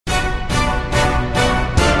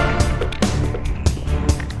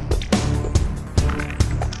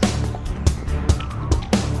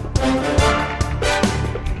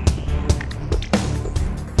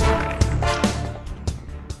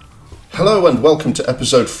Hello and welcome to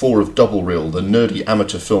episode 4 of Double Reel, the nerdy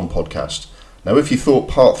amateur film podcast. Now if you thought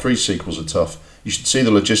part 3 sequels are tough, you should see the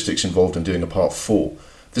logistics involved in doing a part 4.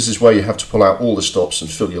 This is where you have to pull out all the stops and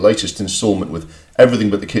fill your latest instalment with everything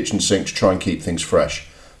but the kitchen sink to try and keep things fresh.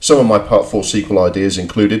 Some of my part 4 sequel ideas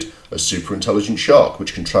included a super intelligent shark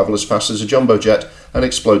which can travel as fast as a jumbo jet and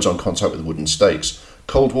explodes on contact with wooden stakes,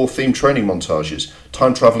 Cold War themed training montages,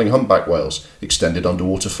 time-travelling humpback whales, extended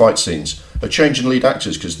underwater fight scenes, a change in lead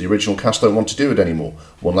actors because the original cast don't want to do it anymore,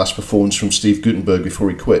 one last performance from Steve Guttenberg before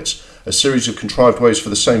he quits, a series of contrived ways for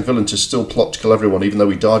the same villain to still plot to kill everyone even though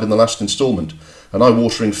he died in the last instalment, an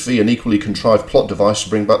eye-watering fee and equally contrived plot device to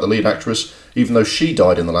bring back the lead actress even though she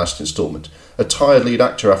died in the last instalment, a tired lead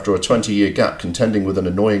actor after a 20-year gap contending with an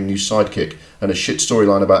annoying new sidekick and a shit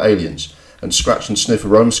storyline about aliens, and scratch and sniff a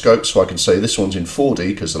Rome scope so I can say this one's in 4D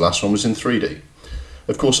because the last one was in 3D.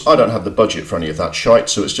 Of course, I don't have the budget for any of that shite,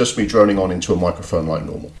 so it's just me droning on into a microphone like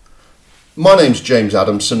normal. My name's James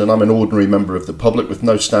Adamson and I'm an ordinary member of the public with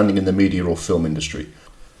no standing in the media or film industry.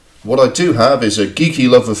 What I do have is a geeky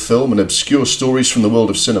love of film and obscure stories from the world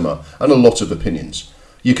of cinema, and a lot of opinions.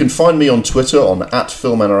 You can find me on Twitter on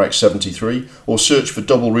 @FilmNRX73 or search for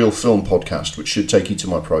Double Reel Film Podcast, which should take you to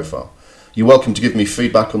my profile. You're welcome to give me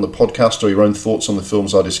feedback on the podcast or your own thoughts on the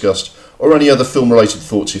films I discussed, or any other film-related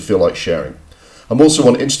thoughts you feel like sharing. I'm also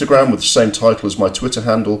on Instagram with the same title as my Twitter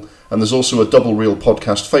handle, and there's also a Double Reel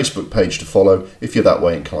Podcast Facebook page to follow if you're that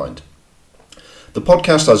way inclined. The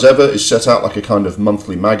podcast, as ever, is set out like a kind of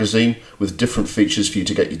monthly magazine with different features for you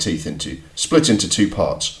to get your teeth into, split into 2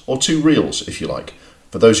 parts, or 2 reels if you like,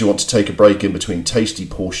 for those who want to take a break in between tasty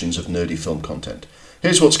portions of nerdy film content.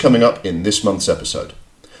 Here's what's coming up in this month's episode.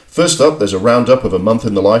 First up, there's a roundup of a month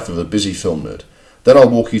in the life of a busy film nerd. Then I'll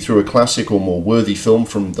walk you through a classic or more worthy film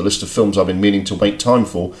from the list of films I've been meaning to make time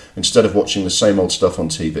for instead of watching the same old stuff on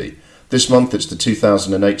TV. This month it's the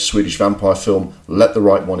 2008 Swedish vampire film Let the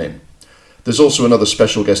Right One In. There's also another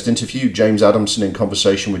special guest interview, James Adamson in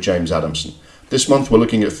conversation with James Adamson. This month we're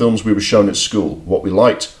looking at films we were shown at school, what we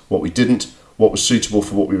liked, what we didn't, what was suitable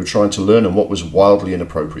for what we were trying to learn and what was wildly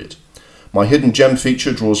inappropriate. My Hidden Gem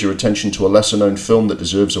feature draws your attention to a lesser-known film that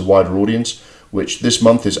deserves a wider audience, which this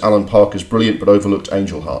month is Alan Parker's brilliant but overlooked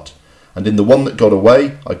Angel Heart. And in The One That Got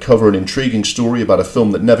Away, I cover an intriguing story about a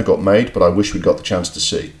film that never got made but I wish we'd got the chance to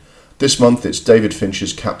see. This month it's David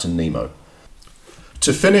Fincher's Captain Nemo.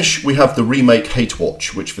 To finish, we have the remake Hate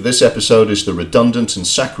Watch, which for this episode is the redundant and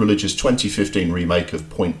sacrilegious 2015 remake of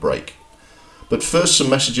Point Break. But first, some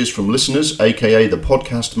messages from listeners, aka the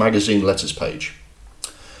podcast magazine letters page.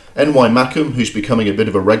 NY Mackham, who's becoming a bit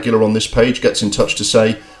of a regular on this page, gets in touch to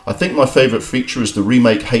say, I think my favourite feature is the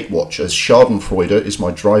remake Hate Watch, as Schadenfreude is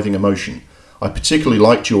my driving emotion. I particularly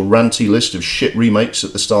liked your ranty list of shit remakes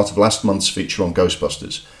at the start of last month's feature on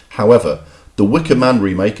Ghostbusters. However, the Wicker Man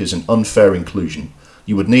remake is an unfair inclusion.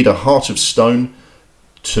 You would need a heart of stone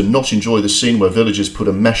to not enjoy the scene where villagers put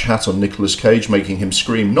a mesh hat on Nicolas Cage, making him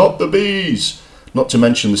scream, "Not the bees!" Not to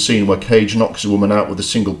mention the scene where Cage knocks a woman out with a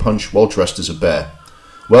single punch while dressed as a bear.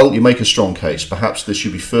 Well, you make a strong case. Perhaps this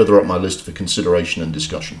should be further up my list for consideration and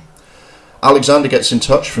discussion. Alexander gets in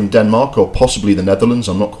touch from Denmark, or possibly the Netherlands,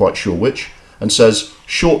 I'm not quite sure which, and says,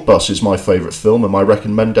 Short Bus is my favourite film and my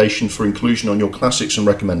recommendation for inclusion on your classics and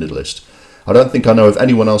recommended list. I don't think I know of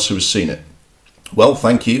anyone else who has seen it. Well,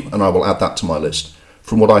 thank you, and I will add that to my list.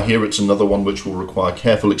 From what I hear, it's another one which will require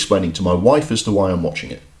careful explaining to my wife as to why I'm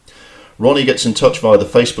watching it. Ronnie gets in touch via the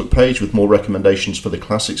Facebook page with more recommendations for the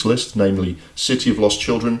classics list, namely City of Lost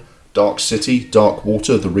Children, Dark City, Dark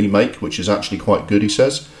Water, the remake, which is actually quite good, he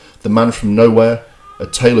says, The Man from Nowhere, A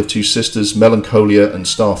Tale of Two Sisters, Melancholia and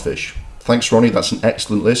Starfish. Thanks Ronnie, that's an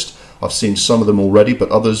excellent list. I've seen some of them already,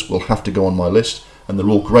 but others will have to go on my list, and they're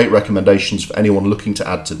all great recommendations for anyone looking to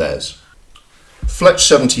add to theirs.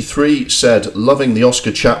 Fletch73 said, loving the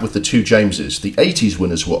Oscar chat with the 2 Jameses. The 80s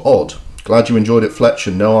winners were odd. Glad you enjoyed it, Fletch,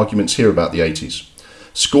 and no arguments here about the 80s.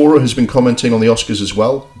 Scorer has been commenting on the Oscars as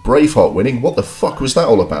well. Braveheart winning, what the fuck was that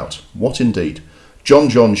all about? What indeed?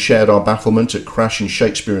 John shared our bafflement at Crash and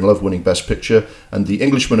Shakespeare in Love winning Best Picture, and the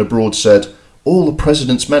Englishman abroad said, all the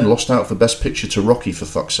President's Men lost out for Best Picture to Rocky, for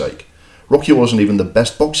fuck's sake. Rocky wasn't even the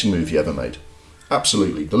best boxing movie ever made.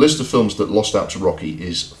 Absolutely, the list of films that lost out to Rocky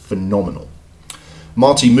is phenomenal.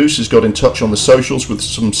 Marty Moose has got in touch on the socials with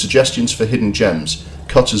some suggestions for hidden gems,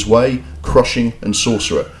 Cutter's Way, Crushing and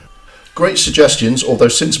Sorcerer. Great suggestions, although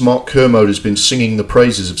since Mark Kermode has been singing the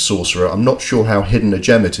praises of Sorcerer, I'm not sure how hidden a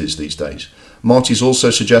gem it is these days. Marty's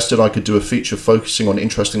also suggested I could do a feature focusing on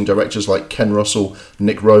interesting directors like Ken Russell,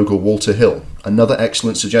 Nick Rogue or Walter Hill. Another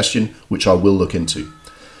excellent suggestion, which I will look into.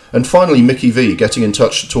 And finally, Mickey V getting in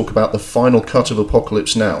touch to talk about the final cut of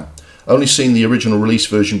Apocalypse Now. Only seen the original release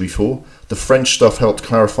version before, the French stuff helped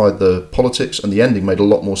clarify the politics and the ending made a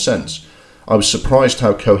lot more sense. I was surprised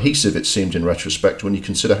how cohesive it seemed in retrospect when you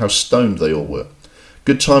consider how stoned they all were.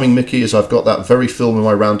 Good timing, Mickey, as I've got that very film in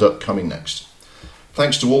my roundup coming next.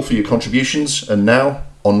 Thanks to all for your contributions, and now,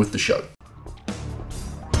 on with the show.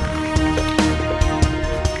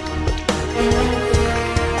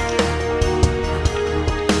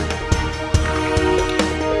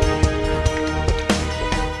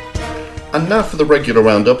 And now for the regular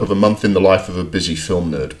roundup of a month in the life of a busy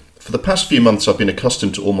film nerd. For the past few months I've been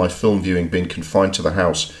accustomed to all my film viewing being confined to the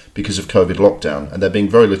house because of COVID lockdown and there being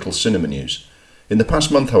very little cinema news. In the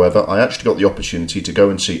past month, however, I actually got the opportunity to go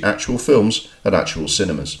and see actual films at actual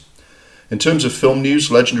cinemas. In terms of film news,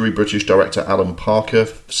 legendary British director Alan Parker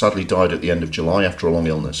sadly died at the end of July after a long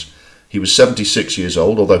illness. He was 76 years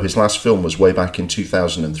old, although his last film was way back in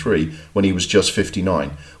 2003 when he was just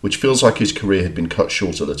 59, which feels like his career had been cut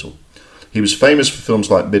short a little. He was famous for films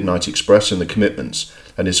like Midnight Express and The Commitments,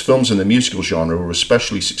 and his films in the musical genre were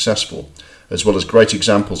especially successful, as well as great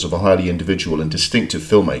examples of a highly individual and distinctive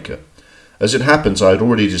filmmaker. As it happens, I had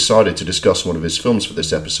already decided to discuss one of his films for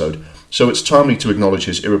this episode, so it's timely to acknowledge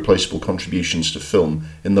his irreplaceable contributions to film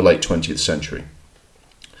in the late 20th century.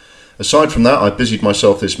 Aside from that, I busied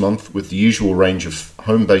myself this month with the usual range of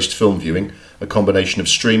home-based film viewing, a combination of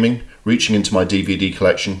streaming, reaching into my DVD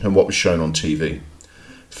collection, and what was shown on TV.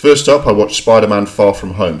 First up, I watched Spider-Man Far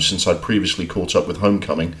From Home, since I'd previously caught up with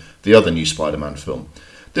Homecoming, the other new Spider-Man film.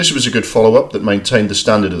 This was a good follow-up that maintained the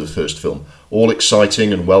standard of the first film, all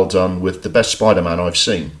exciting and well done, with the best Spider-Man I've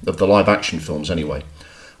seen, of the live-action films anyway.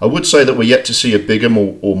 I would say that we're yet to see a bigger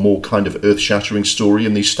or more kind of earth-shattering story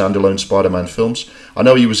in these standalone Spider-Man films. I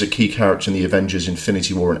know he was a key character in the Avengers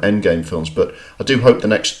Infinity War and Endgame films, but I do hope the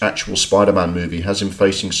next actual Spider-Man movie has him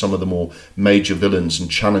facing some of the more major villains and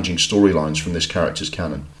challenging storylines from this character's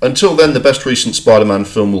canon. Until then, the best recent Spider-Man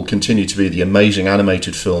film will continue to be the amazing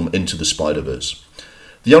animated film Into the Spider-Verse.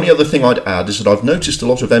 The only other thing I'd add is that I've noticed a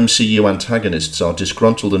lot of MCU antagonists are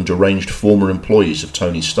disgruntled and deranged former employees of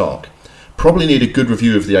Tony Stark. Probably need a good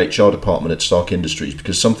review of the HR department at Stark Industries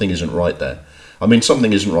because something isn't right there. I mean,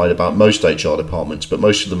 something isn't right about most HR departments, but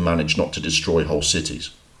most of them manage not to destroy whole cities.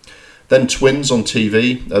 Then Twins on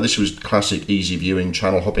TV. This was classic easy viewing,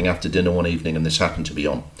 channel hopping after dinner one evening, and this happened to be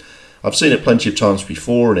on. I've seen it plenty of times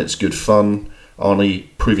before, and it's good fun. Arnie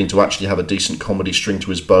proving to actually have a decent comedy string to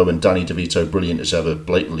his bow, and Danny DeVito brilliant as ever,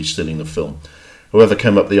 blatantly stealing the film. Whoever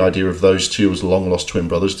came up with the idea of those two as long-lost twin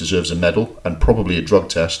brothers deserves a medal, and probably a drug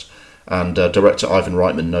test. And director Ivan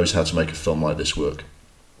Reitman knows how to make a film like this work.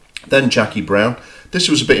 Then Jackie Brown. This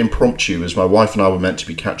was a bit impromptu as my wife and I were meant to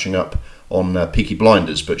be catching up on Peaky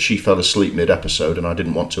Blinders, but she fell asleep mid-episode and I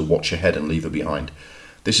didn't want to watch ahead and leave her behind.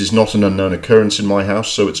 This is not an unknown occurrence in my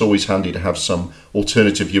house, so it's always handy to have some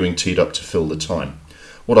alternative viewing teed up to fill the time.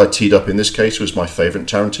 What I teed up in this case was my favourite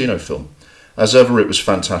Tarantino film. As ever, it was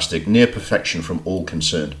fantastic, near perfection from all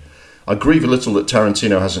concerned. I grieve a little that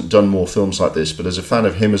Tarantino hasn't done more films like this, but as a fan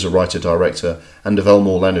of him as a writer-director and of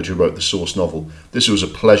Elmore Leonard who wrote the source novel, this was a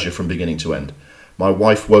pleasure from beginning to end. My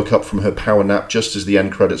wife woke up from her power nap just as the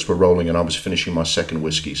end credits were rolling and I was finishing my second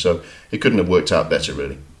whiskey, so it couldn't have worked out better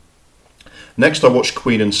really. Next I watched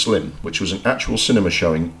Queen and Slim, which was an actual cinema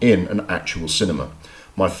showing in an actual cinema.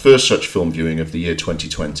 My first such film viewing of the year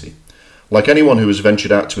 2020. Like anyone who has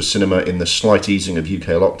ventured out to a cinema in the slight easing of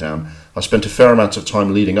UK lockdown, I spent a fair amount of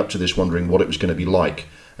time leading up to this wondering what it was going to be like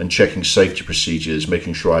and checking safety procedures,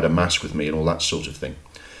 making sure I had a mask with me and all that sort of thing.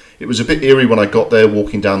 It was a bit eerie when I got there,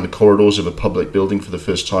 walking down the corridors of a public building for the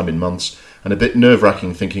first time in months, and a bit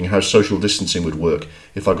nerve-wracking thinking how social distancing would work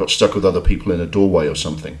if I got stuck with other people in a doorway or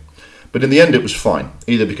something. But in the end it was fine,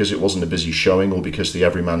 either because it wasn't a busy showing or because the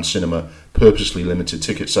Everyman Cinema purposely limited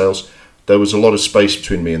ticket sales. There was a lot of space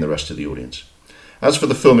between me and the rest of the audience. As for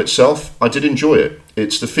the film itself, I did enjoy it.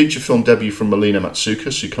 It's the feature film debut from Melina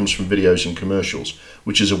Matsoukas, who comes from videos and commercials,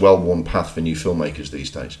 which is a well-worn path for new filmmakers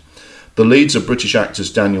these days. The leads are British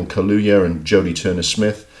actors Daniel Kaluuya and Jodie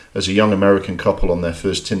Turner-Smith as a young American couple on their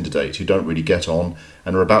first Tinder date who don't really get on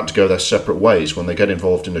and are about to go their separate ways when they get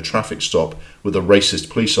involved in a traffic stop with a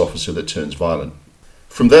racist police officer that turns violent.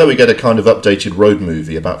 From there we get a kind of updated road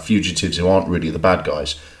movie about fugitives who aren't really the bad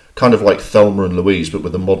guys, kind of like Thelma and Louise, but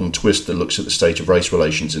with a modern twist that looks at the state of race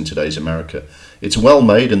relations in today's America. It's well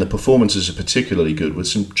made and the performances are particularly good, with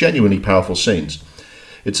some genuinely powerful scenes.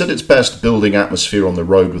 It's at its best building atmosphere on the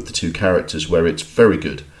road with the two characters, where it's very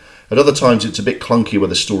good. At other times it's a bit clunky where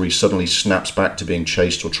the story suddenly snaps back to being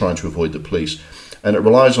chased or trying to avoid the police, and it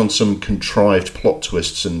relies on some contrived plot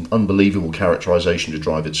twists and unbelievable characterisation to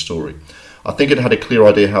drive its story. I think it had a clear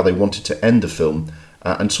idea how they wanted to end the film,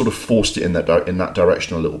 and sort of forced it in that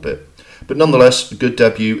direction a little bit. But nonetheless, a good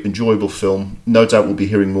debut, enjoyable film. No doubt we'll be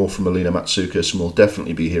hearing more from Melina Matsoukas, and we'll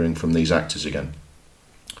definitely be hearing from these actors again.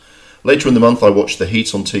 Later in the month, I watched The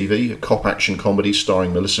Heat on TV, a cop action comedy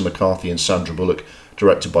starring Melissa McCarthy and Sandra Bullock,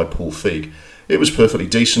 directed by Paul Feig. It was perfectly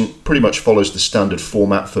decent, pretty much follows the standard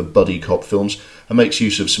format for buddy cop films, and makes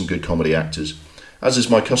use of some good comedy actors. As is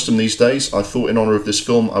my custom these days, I thought in honour of this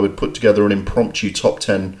film I would put together an impromptu top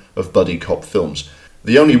 10 of buddy cop films.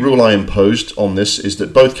 The only rule I imposed on this is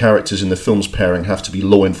that both characters in the film's pairing have to be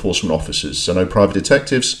law enforcement officers, so no private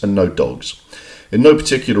detectives and no dogs. In no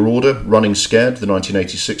particular order, Running Scared, the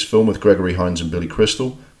 1986 film with Gregory Hines and Billy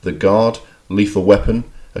Crystal, The Guard, Lethal Weapon,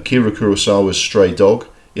 Akira Kurosawa's Stray Dog,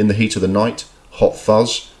 In the Heat of the Night, Hot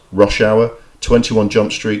Fuzz, Rush Hour, 21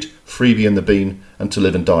 Jump Street, Freebie and the Bean, and To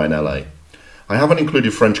Live and Die in LA. I haven't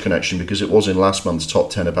included French Connection because it was in last month's top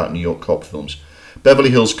 10 about New York cop films. Beverly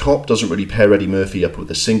Hills Cop doesn't really pair Eddie Murphy up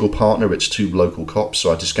with a single partner, it's two local cops,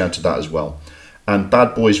 so I discounted that as well. And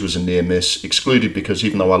Bad Boys was a near miss, excluded because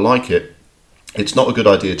even though I like it, it's not a good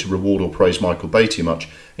idea to reward or praise Michael Bay too much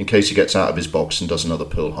in case he gets out of his box and does another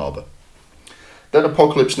Pearl Harbor. Then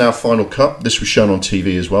Apocalypse Now Final Cut, this was shown on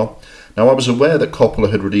TV as well. Now I was aware that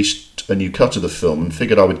Coppola had released a new cut of the film and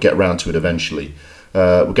figured I would get round to it eventually.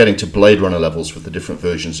 We're getting to Blade Runner levels with the different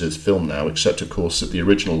versions of the film now, except of course that the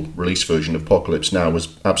original release version of Apocalypse Now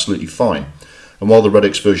was absolutely fine. And while the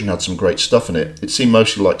Redux version had some great stuff in it, it seemed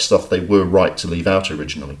mostly like stuff they were right to leave out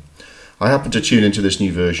originally. I happened to tune into this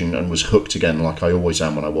new version and was hooked again like I always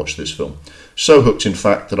am when I watch this film. So hooked in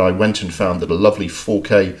fact that I went and found that a lovely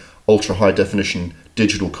 4K ultra high definition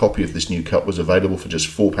digital copy of this new cut was available for just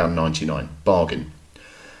 £4.99. Bargain.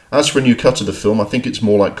 As for a new cut of the film, I think it's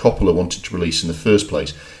more like Coppola wanted to release in the first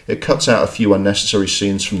place. It cuts out a few unnecessary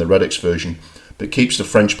scenes from the Redux version, but keeps the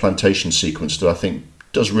French plantation sequence that I think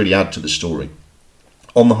does really add to the story.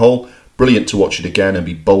 On the whole, brilliant to watch it again and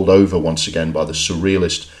be bowled over once again by the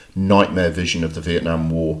surrealist nightmare vision of the Vietnam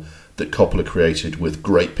War that Coppola created with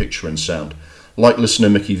great picture and sound. Like listener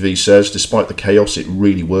Mickey V says, despite the chaos, it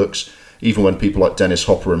really works, even when people like Dennis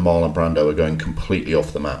Hopper and Marlon Brando are going completely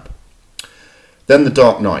off the map. Then The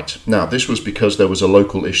Dark Knight. Now, this was because there was a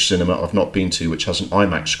local-ish cinema I've not been to which has an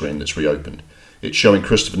IMAX screen that's reopened. It's showing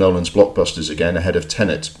Christopher Nolan's blockbusters again ahead of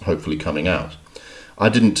Tenet, hopefully coming out. I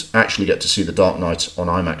didn't actually get to see The Dark Knight on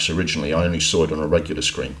IMAX originally, I only saw it on a regular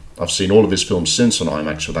screen. I've seen all of his films since on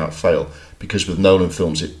IMAX without fail, because with Nolan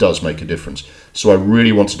films it does make a difference, so I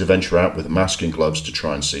really wanted to venture out with a mask and gloves to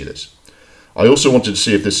try and see this. I also wanted to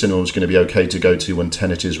see if this cinema was going to be okay to go to when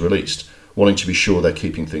Tenet is released, wanting to be sure they're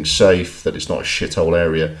keeping things safe, that it's not a shithole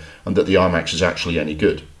area, and that the IMAX is actually any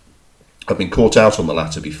good. I've been caught out on the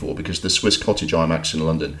latter before because the Swiss Cottage IMAX in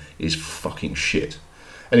London is fucking shit.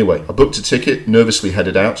 Anyway, I booked a ticket, nervously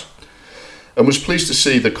headed out, and was pleased to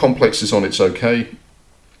see the complex is on its okay,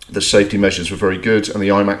 the safety measures were very good, and the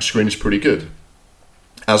IMAX screen is pretty good.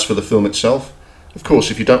 As for the film itself, of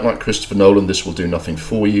course, if you don't like Christopher Nolan, this will do nothing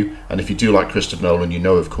for you, and if you do like Christopher Nolan, you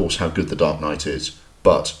know of course how good The Dark Knight is.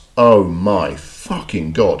 But, oh my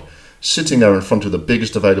fucking god, sitting there in front of the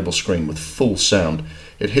biggest available screen with full sound,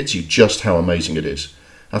 it hits you just how amazing it is.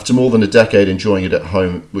 After more than a decade enjoying it at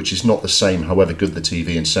home, which is not the same however good the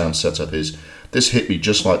TV and sound setup is, this hit me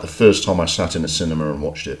just like the first time I sat in a cinema and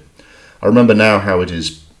watched it. I remember now how it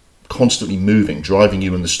is constantly moving, driving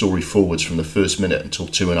you and the story forwards from the first minute until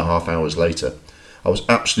 2.5 hours later. I was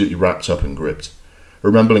absolutely wrapped up and gripped.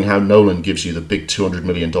 Remembering how Nolan gives you the big $200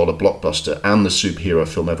 million blockbuster and the superhero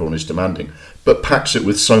film everyone is demanding, but packs it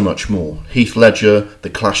with so much more. Heath Ledger, the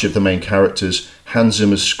clash of the main characters, Hans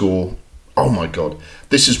Zimmer's score. Oh my god,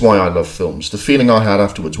 this is why I love films. The feeling I had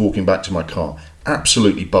afterwards walking back to my car,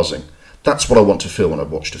 absolutely buzzing. That's what I want to feel when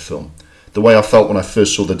I've watched a film. The way I felt when I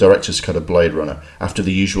first saw the director's cut of Blade Runner, after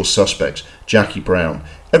The Usual Suspects, Jackie Brown.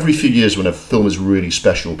 Every few years when a film is really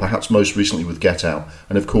special, perhaps most recently with Get Out,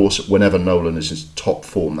 and of course whenever Nolan is in top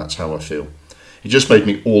form, that's how I feel. It just made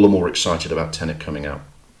me all the more excited about Tenet coming out.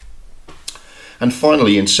 And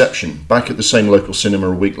finally Inception, back at the same local cinema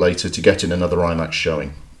a week later to get in another IMAX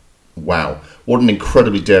showing. Wow, what an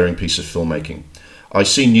incredibly daring piece of filmmaking. I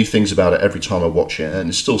see new things about it every time I watch it, and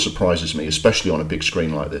it still surprises me, especially on a big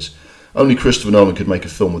screen like this. Only Christopher Nolan could make a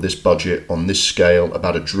film with this budget, on this scale,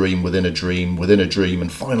 about a dream within a dream, within a dream,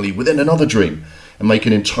 and finally within another dream, and make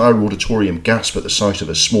an entire auditorium gasp at the sight of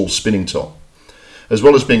a small spinning top. As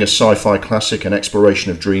well as being a sci-fi classic, an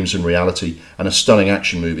exploration of dreams and reality, and a stunning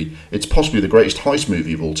action movie, it's possibly the greatest heist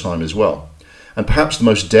movie of all time as well. And perhaps the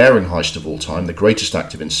most daring heist of all time, the greatest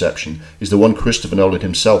act of Inception, is the one Christopher Nolan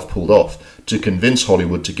himself pulled off to convince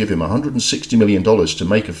Hollywood to give him $160 million to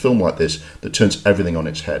make a film like this that turns everything on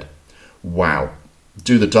its head. Wow.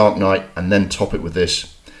 Do The Dark Knight and then top it with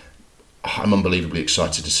this. I'm unbelievably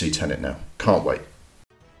excited to see Tenet now. Can't wait.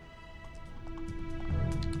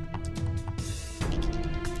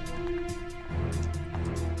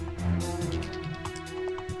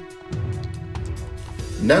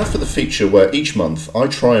 Now for the feature where each month I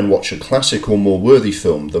try and watch a classic or more worthy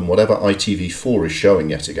film than whatever ITV4 is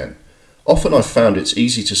showing yet again. Often I've found it's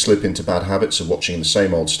easy to slip into bad habits of watching the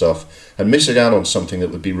same old stuff and missing out on something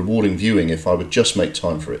that would be rewarding viewing if I would just make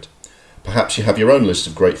time for it. Perhaps you have your own list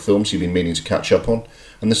of great films you've been meaning to catch up on,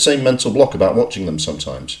 and the same mental block about watching them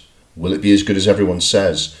sometimes. Will it be as good as everyone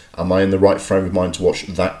says? Am I in the right frame of mind to watch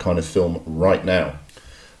that kind of film right now?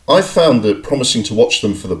 I've found that promising to watch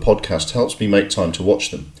them for the podcast helps me make time to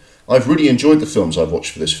watch them. I've really enjoyed the films I've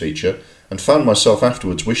watched for this feature, and found myself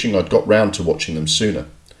afterwards wishing I'd got round to watching them sooner.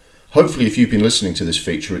 Hopefully if you've been listening to this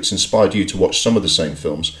feature it's inspired you to watch some of the same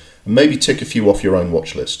films, and maybe tick a few off your own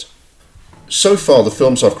watch list. So far the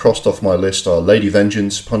films I've crossed off my list are Lady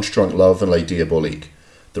Vengeance, Punch Drunk Love and Les Diaboliques.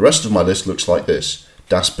 The rest of my list looks like this: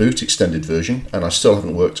 Das Boot extended version, and I still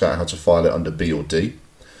haven't worked out how to file it under B or D.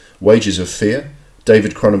 Wages of Fear,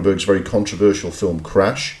 David Cronenberg's very controversial film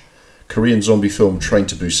Crash, Korean zombie film Train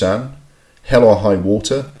to Busan, Hell or High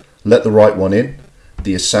Water, Let the Right One In,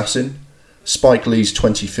 The Assassin, Spike Lee's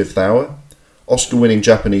 25th Hour, Oscar-winning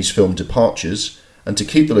Japanese film Departures, and to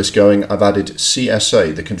keep the list going I've added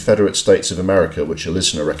CSA, The Confederate States of America, which a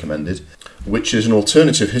listener recommended, which is an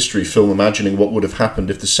alternative history film imagining what would have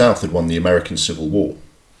happened if the South had won the American Civil War.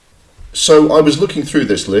 So I was looking through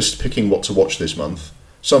this list, picking what to watch this month.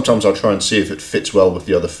 Sometimes I'll try and see if it fits well with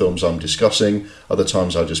the other films I'm discussing, other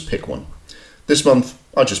times I'll just pick one. This month,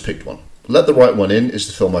 I just picked one. Let the Right One In is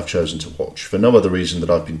the film I've chosen to watch, for no other reason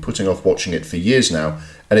that I've been putting off watching it for years now,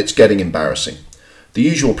 and it's getting embarrassing. The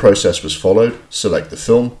usual process was followed: select the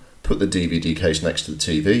film, put the DVD case next to the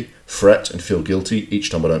TV, fret and feel guilty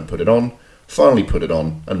each time I don't put it on, finally put it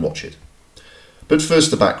on and watch it. But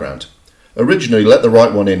first the background. Originally, Let the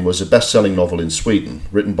Right One In was a best-selling novel in Sweden,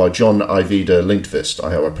 written by John Ajvide Lindqvist,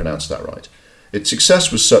 I hope I pronounced that right. Its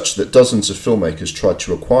success was such that dozens of filmmakers tried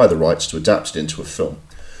to acquire the rights to adapt it into a film.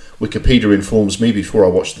 Wikipedia informs me before I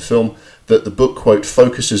watched the film that the book, quote,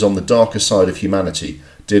 focuses on the darker side of humanity,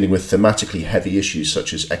 dealing with thematically heavy issues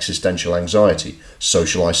such as existential anxiety,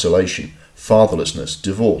 social isolation, fatherlessness,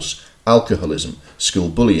 divorce, alcoholism, school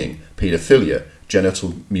bullying, paedophilia,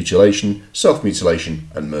 genital mutilation, self-mutilation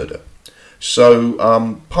and murder. So,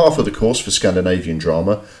 par for the course for Scandinavian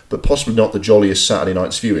drama, but possibly not the jolliest Saturday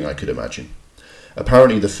night's viewing I could imagine.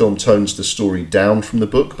 Apparently the film tones the story down from the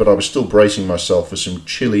book, but I was still bracing myself for some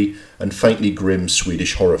chilly and faintly grim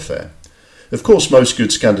Swedish horror fare. Of course most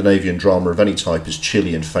good Scandinavian drama of any type is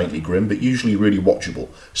chilly and faintly grim, but usually really watchable,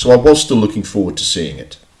 so I was still looking forward to seeing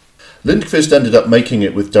it. Lindqvist ended up making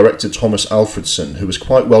it with director Thomas Alfredson, who was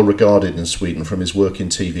quite well regarded in Sweden from his work in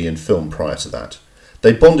TV and film prior to that.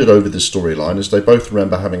 They bonded over the storyline as they both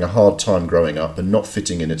remember having a hard time growing up and not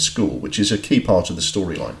fitting in at school, which is a key part of the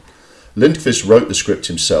storyline. Lindqvist wrote the script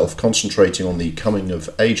himself, concentrating on the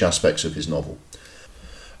coming-of-age aspects of his novel.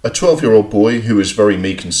 A 12-year-old boy who is very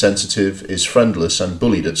meek and sensitive is friendless and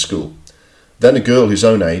bullied at school. Then a girl his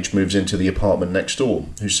own age moves into the apartment next door,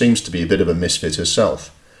 who seems to be a bit of a misfit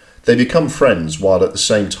herself. They become friends while at the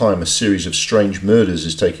same time a series of strange murders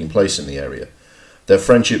is taking place in the area. Their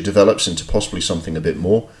friendship develops into possibly something a bit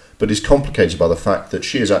more, but is complicated by the fact that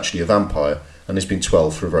she is actually a vampire and has been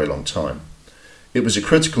 12 for a very long time. It was a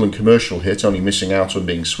critical and commercial hit, only missing out on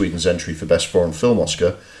being Sweden's entry for Best Foreign Film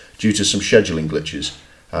Oscar due to some scheduling glitches,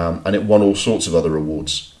 and it won all sorts of other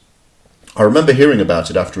awards. I remember hearing about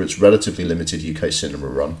it after its relatively limited UK cinema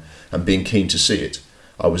run and being keen to see it.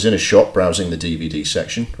 I was in a shop browsing the DVD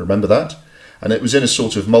section, remember that? And it was in a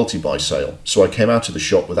sort of multi-buy sale, so I came out of the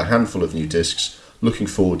shop with a handful of new discs, looking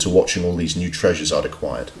forward to watching all these new treasures I'd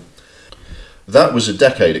acquired. That was a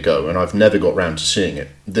decade ago and I've never got round to seeing it.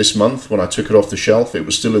 This month, when I took it off the shelf, it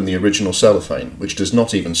was still in the original cellophane, which does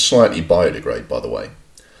not even slightly biodegrade, by the way.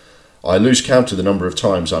 I lose count of the number of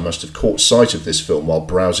times I must have caught sight of this film while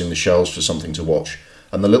browsing the shelves for something to watch,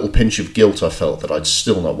 and the little pinch of guilt I felt that I'd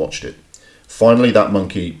still not watched it. Finally, that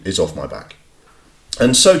monkey is off my back.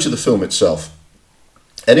 And so to the film itself.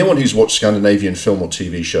 Anyone who's watched Scandinavian film or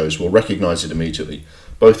TV shows will recognise it immediately,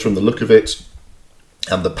 both from the look of it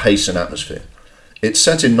and the pace and atmosphere. It's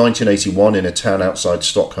set in 1981 in a town outside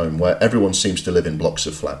Stockholm where everyone seems to live in blocks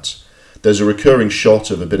of flats. There's a recurring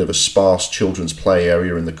shot of a bit of a sparse children's play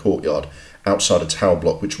area in the courtyard outside a tower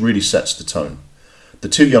block which really sets the tone. The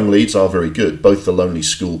two young leads are very good, both the lonely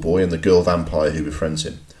schoolboy and the girl vampire who befriends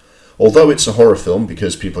him. Although it's a horror film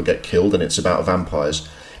because people get killed and it's about vampires,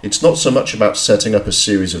 it's not so much about setting up a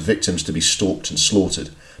series of victims to be stalked and slaughtered.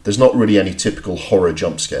 There's not really any typical horror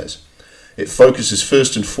jump scares. It focuses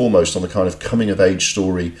first and foremost on the kind of coming-of-age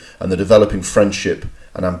story and the developing friendship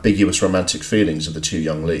and ambiguous romantic feelings of the two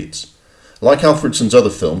young leads. Like Alfredson's other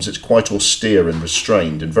films, it's quite austere and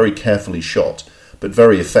restrained and very carefully shot, but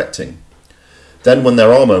very affecting. Then when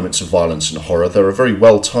there are moments of violence and horror, they are very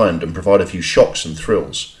well timed and provide a few shocks and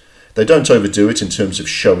thrills. They don't overdo it in terms of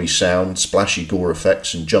showy sound, splashy gore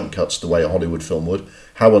effects and jump cuts the way a Hollywood film would.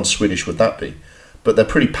 How un-Swedish would that be? But they're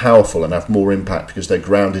pretty powerful and have more impact because they're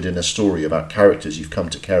grounded in a story about characters you've come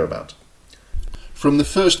to care about. From the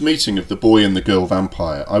first meeting of the boy and the girl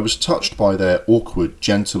vampire, I was touched by their awkward,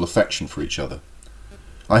 gentle affection for each other.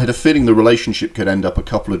 I had a feeling the relationship could end up a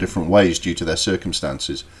couple of different ways due to their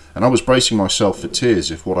circumstances, and I was bracing myself for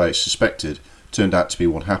tears if what I suspected turned out to be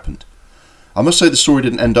what happened. I must say the story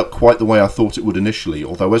didn't end up quite the way I thought it would initially,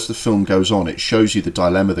 although as the film goes on it shows you the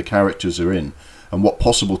dilemma the characters are in and what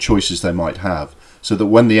possible choices they might have, so that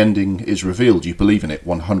when the ending is revealed you believe in it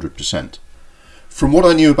 100%. From what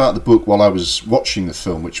I knew about the book while I was watching the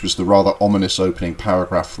film, which was the rather ominous opening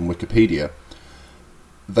paragraph from Wikipedia,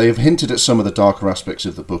 they have hinted at some of the darker aspects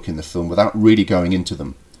of the book in the film without really going into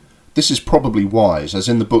them. This is probably wise, as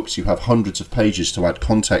in the books you have hundreds of pages to add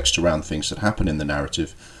context around things that happen in the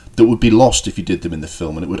narrative that would be lost if you did them in the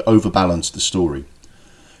film, and it would overbalance the story.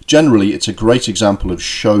 Generally, it's a great example of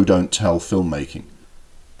show-don't-tell filmmaking.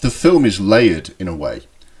 The film is layered in a way.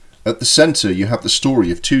 At the centre you have the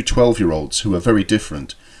story of two 12-year-olds who are very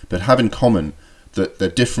different, but have in common that they're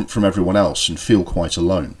different from everyone else and feel quite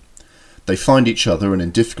alone. They find each other and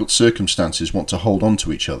in difficult circumstances want to hold on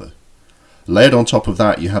to each other. Layered on top of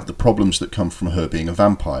that you have the problems that come from her being a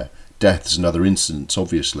vampire, deaths and other incidents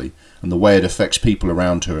obviously, and the way it affects people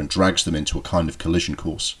around her and drags them into a kind of collision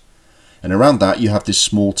course. And around that you have this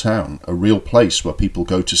small town, a real place where people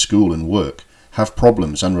go to school and work, have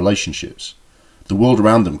problems and relationships. The world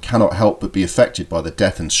around them cannot help but be affected by the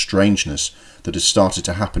death and strangeness that has started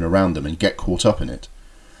to happen around them and get caught up in it.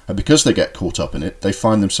 And because they get caught up in it, they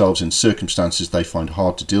find themselves in circumstances they find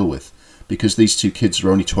hard to deal with, because these two kids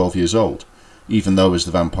are only 12 years old, even though, as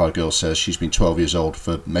the vampire girl says, she's been 12 years old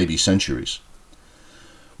for maybe centuries.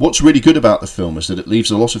 What's really good about the film is that it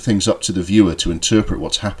leaves a lot of things up to the viewer to interpret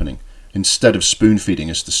what's happening, instead of spoon-feeding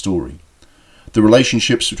us the story. The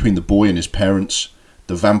relationships between the boy and his parents,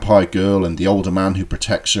 the vampire girl and the older man who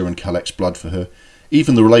protects her and collects blood for her,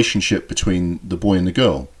 even the relationship between the boy and the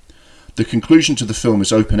girl. The conclusion to the film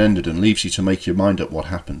is open-ended and leaves you to make your mind up what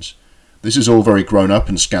happens. This is all very grown up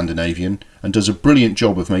and Scandinavian, and does a brilliant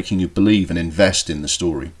job of making you believe and invest in the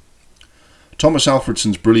story. Thomas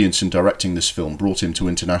Alfredson's brilliance in directing this film brought him to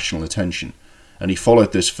international attention, and he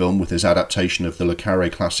followed this film with his adaptation of the Le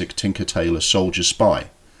Carré classic Tinker Tailor Soldier Spy,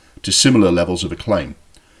 to similar levels of acclaim.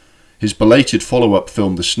 His belated follow-up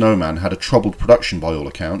film The Snowman had a troubled production by all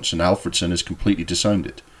accounts, and Alfredson has completely disowned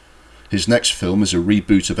it. His next film is a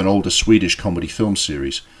reboot of an older Swedish comedy film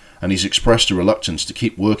series, and he's expressed a reluctance to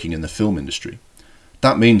keep working in the film industry.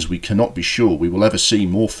 That means we cannot be sure we will ever see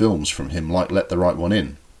more films from him like Let the Right One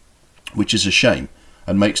In, which is a shame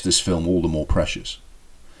and makes this film all the more precious.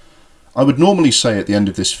 I would normally say at the end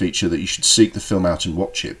of this feature that you should seek the film out and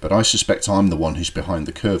watch it, but I suspect I'm the one who's behind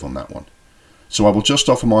the curve on that one. So I will just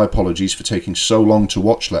offer my apologies for taking so long to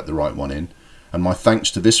watch Let the Right One In, and my thanks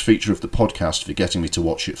to this feature of the podcast for getting me to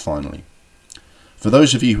watch it finally. For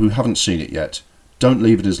those of you who haven't seen it yet, don't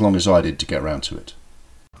leave it as long as I did to get round to it.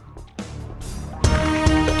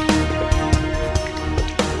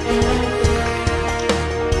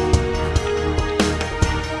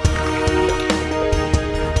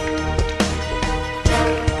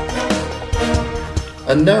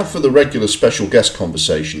 And now for the regular special guest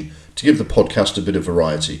conversation, to give the podcast a bit of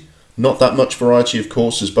variety. Not that much variety, of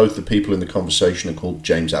course, as both the people in the conversation are called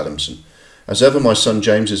James Adamson. As ever, my son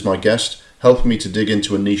James is my guest, helping me to dig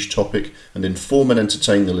into a niche topic and inform and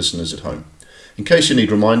entertain the listeners at home. In case you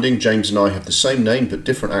need reminding, James and I have the same name but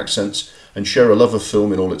different accents and share a love of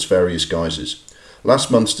film in all its various guises. Last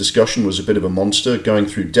month's discussion was a bit of a monster, going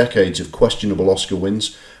through decades of questionable Oscar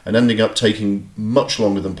wins and ending up taking much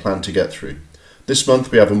longer than planned to get through. This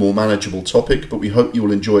month we have a more manageable topic, but we hope you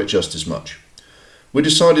will enjoy it just as much. We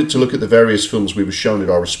decided to look at the various films we were shown at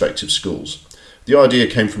our respective schools. The idea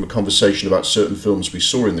came from a conversation about certain films we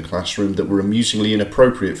saw in the classroom that were amusingly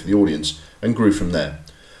inappropriate for the audience, and grew from there.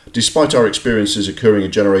 Despite our experiences occurring a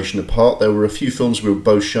generation apart, there were a few films we were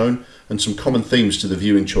both shown, and some common themes to the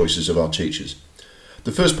viewing choices of our teachers.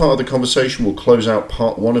 The first part of the conversation will close out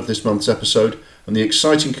part 1 of this month's episode, and the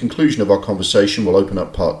exciting conclusion of our conversation will open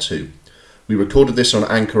up part 2. We recorded this on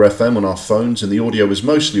Anchor FM on our phones, and the audio was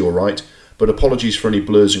mostly alright, but apologies for any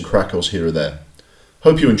blurs and crackles here or there.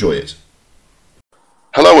 Hope you enjoy it.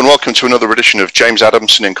 Hello and welcome to another edition of James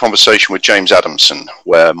Adamson in Conversation with James Adamson,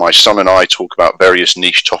 where my son and I talk about various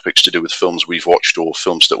niche topics to do with films we've watched or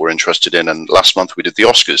films that we're interested in. And last month we did the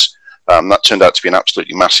Oscars. That turned out to be an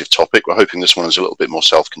absolutely massive topic. We're hoping this one is a little bit more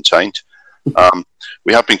self-contained.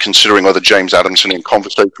 We have been considering whether James Adamson in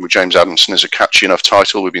Conversation with James Adamson is a catchy enough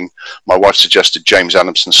title. My wife suggested James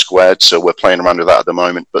Adamson Squared, so we're playing around with that at the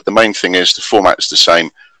moment. But the main thing is the format is the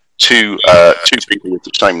same. Two people with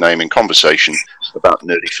the same name in conversation about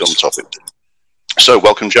nerdy film topics. So,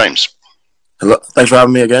 welcome, James. Hello. Thanks for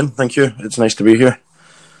having me again. Thank you. It's nice to be here.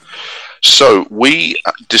 So, we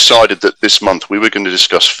decided that this month we were going to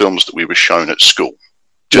discuss films that we were shown at school,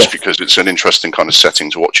 because it's an interesting kind of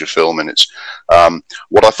setting to watch a film. And it's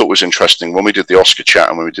what I thought was interesting when we did the Oscar chat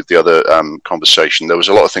and when we did the other conversation, there was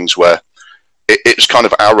a lot of things where it's kind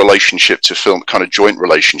of our relationship to film, kind of joint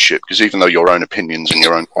relationship, because even though your own opinions and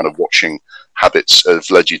your own kind of watching habits have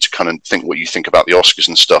led you to kind of think what you think about the Oscars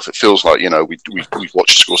and stuff, it feels like, we've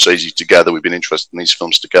watched Scorsese together, we've been interested in these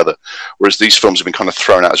films together, whereas these films have been kind of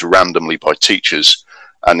thrown out as randomly by teachers,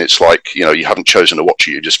 and it's like, you haven't chosen to watch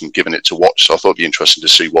it, you've just been given it to watch. So I thought it'd be interesting to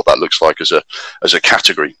see what that looks like as a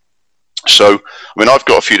category. So, I've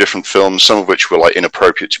got a few different films, some of which were like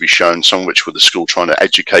inappropriate to be shown, some of which were the school trying to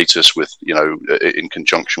educate us with, in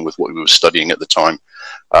conjunction with what we were studying at the time,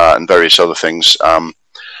 and various other things. And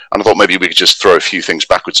I thought maybe we could just throw a few things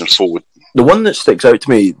backwards and forward. The one that sticks out to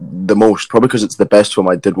me the most, probably because it's the best film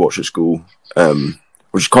I did watch at school,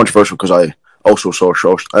 which is controversial because I also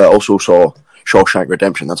saw Shawshank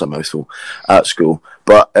Redemption. That's a mouthful at school,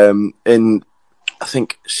 but in I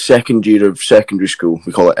think second year of secondary school,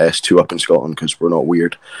 we call it S2 up in Scotland because we're not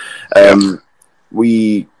weird.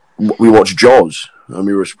 We watched Jaws, and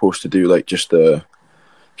we were supposed to do like just kind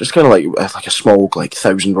of like a small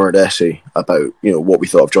 1,000-word essay about what we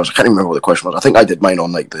thought of Jaws. I can't even remember what the question was. I think I did mine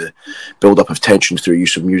on like the build up of tension through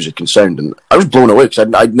use of music and sound, and I was blown away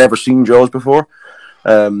because I'd never seen Jaws before.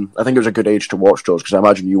 I think it was a good age to watch Jaws because I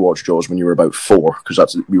imagine you watched Jaws when you were about 4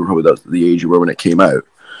 because you were probably the age you were when it came out.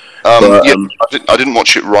 I didn't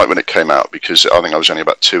watch it right when it came out because I think I was only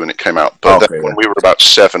about 2 when it came out. But then when we were about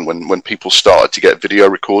 7, when people started to get video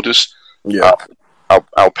recorders,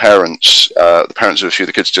 our parents, the parents of a few of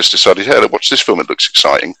the kids, just decided, hey, watch this film, it looks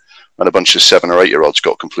exciting. And a bunch of 7 or 8-year-olds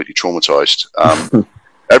got completely traumatized.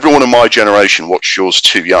 Everyone in my generation watched Jaws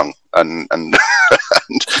too young and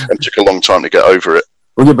took a long time to get over it.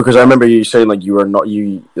 Well, yeah, because I remember you saying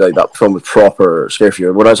that film was proper scary for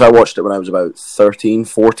you. Whereas I watched it when I was about 13,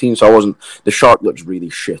 14, so the shark looks really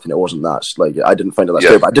shit, and it wasn't that, I didn't find it that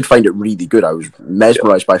scary, but I did find it really good. I was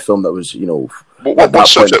mesmerised by a film that was, What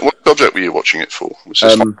subject were you watching it for? Was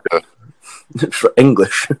this for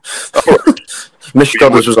English. Miss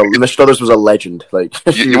Struthers was a legend.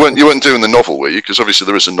 You weren't doing the novel, were you? Because obviously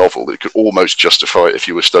there is a novel that could almost justify it if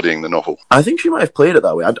you were studying the novel. I think she might have played it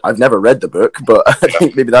that way. I've never read the book, but I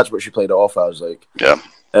think maybe that's what she played it off as.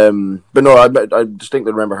 But no, I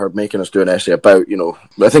distinctly remember her making us do an essay about,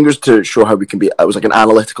 I think it was to show how we can be. It was like an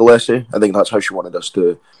analytical essay. I think that's how she wanted us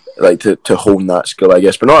to hone that skill, I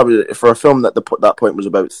guess. But no, for a film that that point was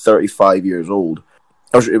about 35 years old.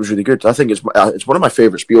 It was really good. I think it's one of my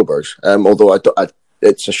favourite Spielbergs. Although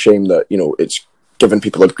it's a shame that it's given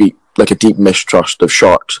people a deep mistrust of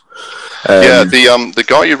sharks. The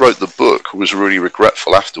guy who wrote the book was really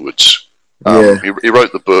regretful afterwards. He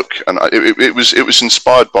wrote the book, and it was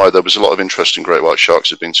inspired by, there was a lot of interest in great white sharks.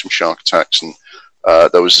 There'd been some shark attacks, and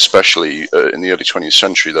there was especially in the early 20th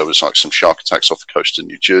century there was some shark attacks off the coast of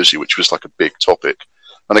New Jersey, which was like a big topic.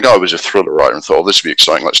 And the guy was a thriller writer and thought, this would be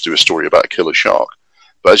exciting. Let's do a story about a killer shark.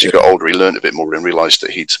 But as he got older, he learned a bit more and realised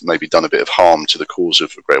that he'd maybe done a bit of harm to the cause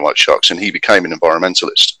of great white sharks, and he became an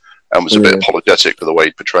environmentalist and was a bit apologetic for the way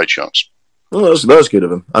he portrayed sharks. Well, that was good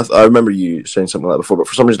of him. I remember you saying something like that before, but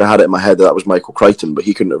for some reason I had it in my head that was Michael Crichton, but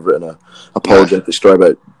he couldn't have written an apologetic story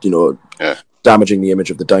about, damaging the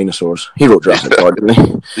image of the dinosaurs. He wrote Jurassic Park, didn't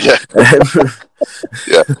he? Yeah.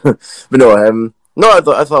 But no, I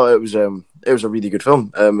thought it was a really good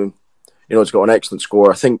film. It's got an excellent score.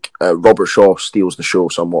 I think Robert Shaw steals the show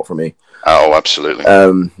somewhat for me. Oh, absolutely.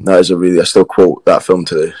 That is I still quote that film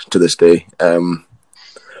to this day.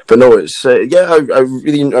 But no, it's I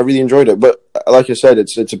really enjoyed it. But like I said,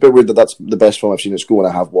 it's a bit weird that that's the best film I've seen at school, and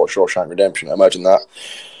I have watched Shawshank Redemption. I imagine that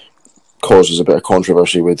causes a bit of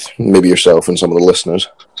controversy with maybe yourself and some of the listeners.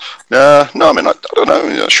 No, I don't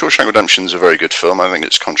know. Shawshank Redemption is a very good film. I think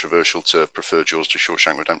it's controversial to prefer Jaws to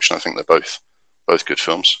Shawshank Redemption. I think they're both good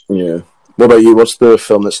films. Yeah. What about you? What's the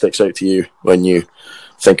film that sticks out to you when you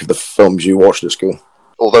think of the films you watched at school?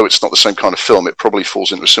 Although it's not the same kind of film, it probably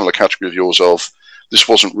falls into a similar category of yours of this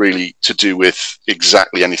wasn't really to do with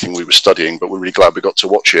exactly anything we were studying, but we're really glad we got to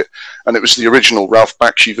watch it. And it was the original Ralph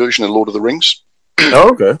Bakshi version of Lord of the Rings. Oh,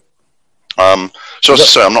 okay. So as I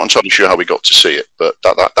say, I'm not entirely sure how we got to see it, but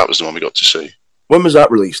that was the one we got to see. When was that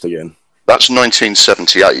released again? That's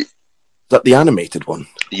 1978. Is that the animated one?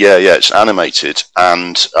 Yeah, it's animated,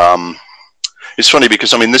 and it's funny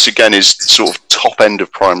because, I mean, this again is sort of top end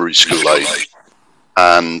of primary school age,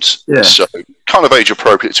 and so kind of age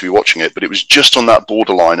appropriate to be watching it, but it was just on that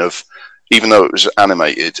borderline of, even though it was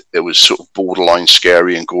animated, it was sort of borderline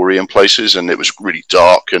scary and gory in places, and it was really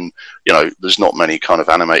dark, and, you know, there's not many kind of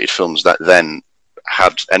animated films that then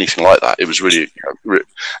had anything like that. It was really,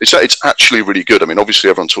 it's actually really good. I mean, obviously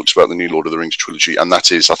everyone talks about the new Lord of the Rings trilogy, and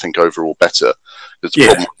that is, I think, overall better. The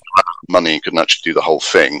problem with money, and couldn't actually do the whole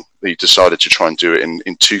thing. He decided to try and do it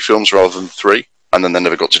in 2 films rather than 3, and then they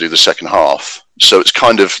never got to do the second half. So it's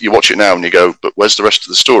kind of, you watch it now and you go, but where's the rest of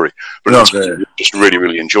the story? But I just really,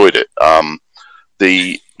 really enjoyed it.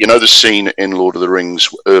 The scene in Lord of the Rings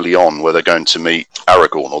early on where they're going to meet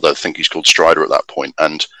Aragorn, although I think he's called Strider at that point,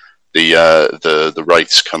 and the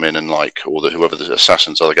wraiths come in and whoever the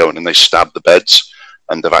assassins are, they go in and they stab the beds,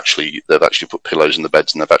 and they've actually put pillows in the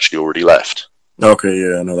beds, and they've actually already left. Okay,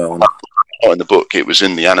 yeah, I know that one. Not in the book, it was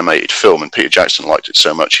in the animated film, and Peter Jackson liked it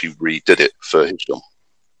so much he redid it for his film.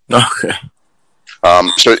 Okay.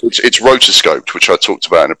 So it's rotoscoped, which I talked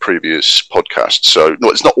about in a previous podcast. So no,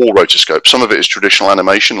 it's not all rotoscope. Some of it is traditional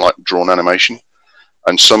animation, like drawn animation,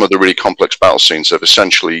 and some of the really complex battle scenes have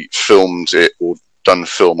essentially filmed it or done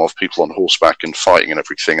film of people on horseback and fighting and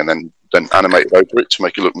everything, and then animated over it to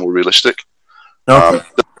make it look more realistic. Okay.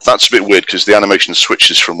 That's a bit weird because the animation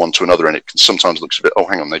switches from one to another, and it sometimes looks a bit, oh,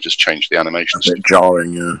 hang on, they just changed the animation. A bit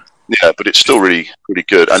jarring, yeah. Yeah, but it's still really, really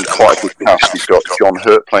good, and quite a good cast. You've got John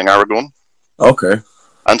Hurt playing Aragorn. Okay.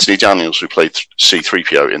 Anthony Daniels, who played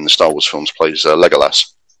C-3PO in the Star Wars films, plays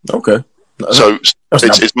Legolas. Okay. So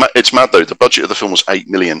it's mad, though. The budget of the film was $8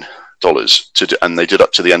 million, and they did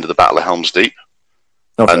up to the end of the Battle of Helm's Deep.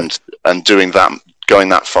 Okay. And doing that, going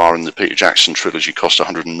that far in the Peter Jackson trilogy cost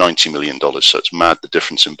 $190 million, so it's mad the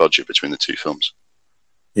difference in budget between the 2 films.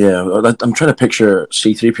 Yeah, I'm trying to picture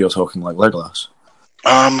C-3PO talking like Legolas.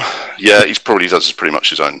 Yeah, he probably does pretty much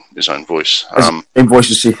his own voice. Same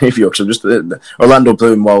voice as C-3PO, because Orlando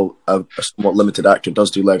Bloom, while a somewhat limited actor,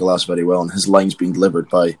 does do Legolas very well, and his lines being delivered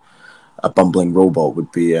by a bumbling robot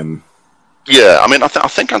would be... Yeah, I mean, I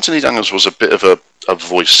think Anthony Daniels was a bit of a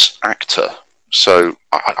voice actor, so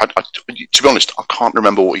to be honest, I can't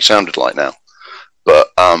remember what he sounded like now. But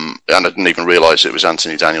and I didn't even realise it was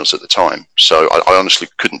Anthony Daniels at the time, so I honestly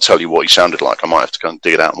couldn't tell you what he sounded like. I might have to go and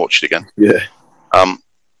dig it out and watch it again. Yeah.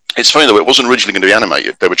 It's funny though; it wasn't originally going to be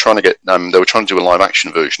animated. They were trying to do a live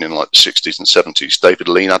action version in like the 60s and 70s. David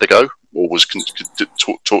Lean had a go, or was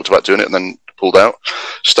talked about doing it, and then pulled out.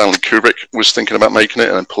 Stanley Kubrick was thinking about making it,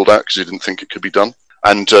 and then pulled out because he didn't think it could be done.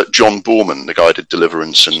 And John Boorman, the guy who did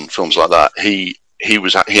Deliverance and films like that, he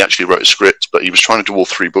actually wrote a script, but he was trying to do all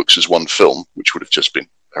 3 books as one film, which would have just been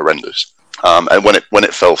horrendous. And when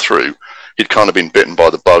it fell through, he'd kind of been bitten by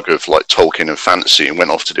the bug of like Tolkien and fantasy, and went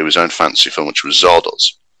off to do his own fantasy film, which was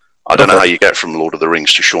Zardoz. I don't know how you get from Lord of the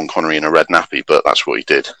Rings to Sean Connery in a red nappy, but that's what he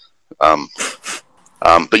did.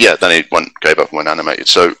 But yeah, then he gave up and went animated.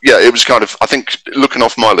 So yeah, it was kind of, I think, looking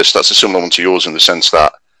off my list, that's a similar one to yours in the sense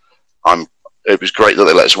that it was great that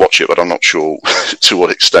they let us watch it, but I'm not sure to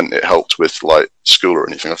what extent it helped with like school or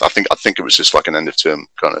anything. I think it was just like an end of term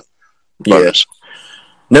kind of bonus. Yeah.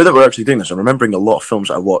 Now that we're actually doing this, I'm remembering a lot of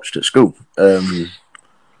films I watched at school.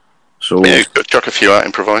 So yeah, chuck a few out,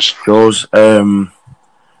 improvise. Those,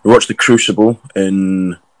 we watched The Crucible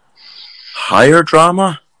in higher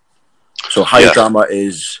drama. So higher drama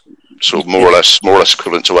is sort of more or less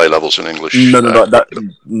equivalent to A levels in English.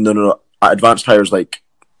 No. Advanced higher is like,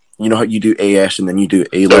 you know how you do AS and then you do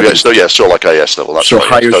A level. So like AS level. That's so right,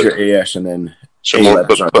 higher is your AS and then A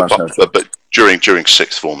levels. But during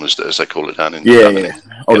sixth form, as they call it down in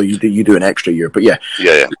Although you do an extra year, but yeah.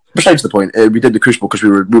 Besides the point, we did The Crucible because we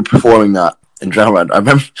were performing that in drama. I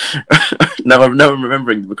remember now I'm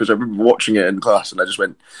remembering because I remember watching it in class and I just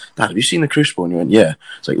went, "Dad, have you seen The Crucible?" And you went, "Yeah."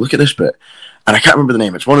 It's like, look at this bit, and I can't remember the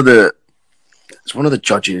name. It's one of the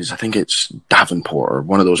judges. I think it's Davenport or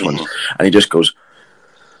one of those ones, and he just goes,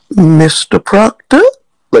 "Mr. Proctor."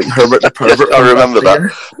 Like Herbert the Pervert. I remember that.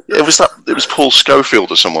 It was Paul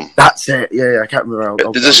Schofield or someone. That's it. Yeah, I can't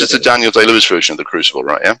remember. This is the Daniel Day-Lewis version of The Crucible,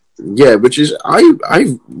 right? Yeah. Yeah, which is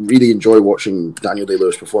I really enjoy watching Daniel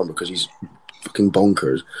Day-Lewis perform because he's fucking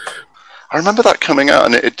bonkers. I remember that coming out,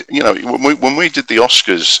 and when we did the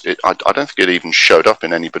Oscars, I don't think it even showed up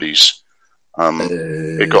in anybody's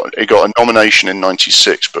It got a nomination in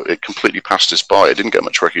 '96, but it completely passed us by. It didn't get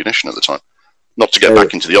much recognition at the time. Not to get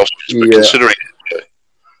back into the Oscars, but considering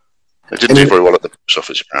it didn't do very well at the box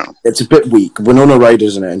office, apparently. It's a bit weak. Winona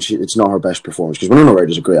Ryder's in it, and it's not her best performance, because Winona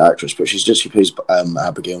Ryder's a great actress, but she plays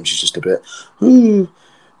Abigail, and she's just a bit.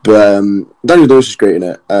 But Daniel Day-Lewis is great in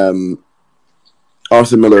it.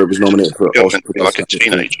 Arthur Miller was nominated for Oscar. Like a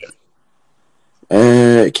teenager.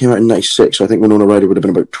 It came out in '96, so I think Winona Ryder would have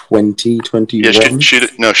been about 20, 21.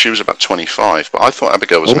 Yeah, she was about 25, but I thought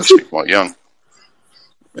Abigail was meant to be quite young.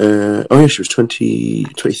 She was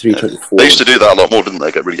 23, 24. They used to do that a lot more, didn't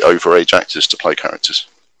they? Get really overage actors to play characters.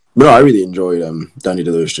 But no, I really enjoyed Danny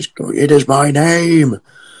DeLewis just going, "It is my name."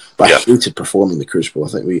 But I hated performing The Crucible. I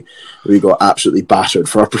think we got absolutely battered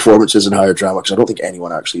for our performances in Higher Drama, because I don't think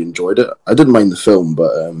anyone actually enjoyed it. I didn't mind the film,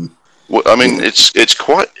 but well, I mean, it's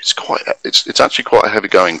actually quite a heavy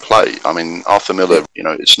going play. I mean, Arthur Miller,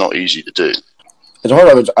 it's not easy to do. It's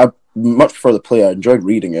hard. I much prefer the play. I enjoyed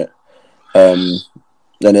reading it. And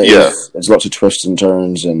there's lots of twists and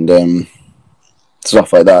turns and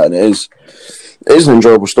stuff like that, and it is an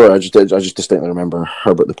enjoyable story. I just distinctly remember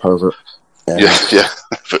Herbert the Pervert. I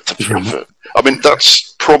mean,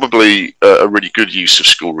 that's probably a really good use of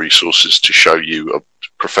school resources to show you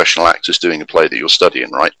professional actors doing a play that you're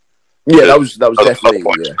studying, right? Yeah, that was definitely.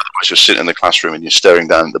 Otherwise, you're sitting in the classroom and you're staring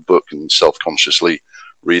down at the book and self-consciously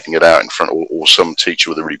reading it out in front, or some teacher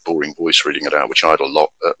with a really boring voice reading it out, which I had a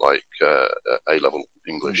lot at A-level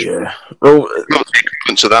English. Yeah. Well, another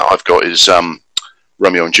equivalent to that I've got is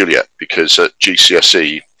Romeo and Juliet, because at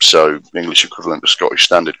GCSE, so English equivalent of Scottish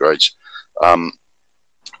standard grades,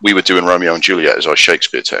 we were doing Romeo and Juliet as our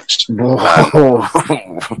Shakespeare text. So you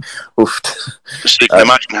can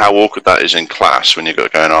imagine how awkward that is in class when you're going,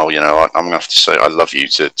 I'm going to have to say I love you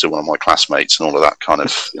to one of my classmates and all of that kind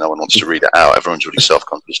of, no one wants to read it out. Everyone's really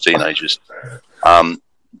self-conscious teenagers.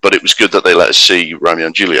 But it was good that they let us see Romeo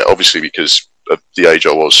and Juliet, obviously because of the age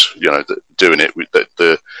I was, doing it,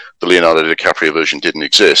 the Leonardo DiCaprio version didn't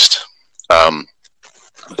exist.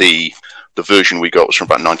 The version we got was from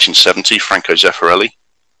about 1970, Franco Zeffirelli.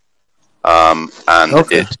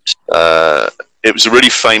 It was a really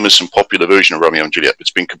famous and popular version of Romeo and Juliet, but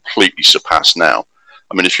it's been completely surpassed now.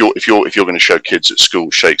 I mean, if you're going to show kids at school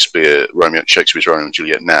Shakespeare's Romeo and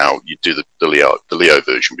Juliet now, you do the Leo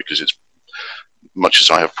version, because it's, much as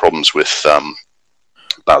I have problems with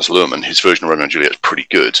Baz Luhrmann, his version of Romeo and Juliet is pretty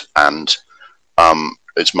good, and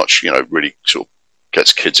it's much really sort of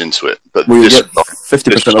gets kids into it. But you get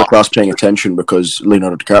 50% of the class paying attention because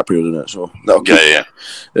Leonardo DiCaprio's in it, so that'll keep...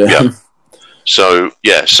 Yeah.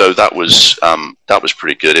 So that was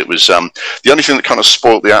pretty good. It was the only thing that kind of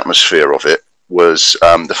spoiled the atmosphere of it was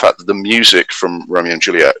the fact that the music from Romeo and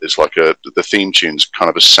Juliet is like the theme tune's kind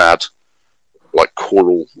of a sad, like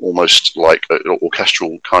choral, almost like an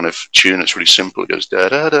orchestral kind of tune. It's really simple. It goes da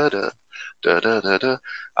da da da da da da da,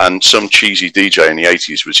 and some cheesy DJ in the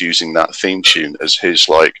 '80s was using that theme tune as his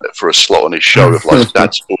for a slot on his show of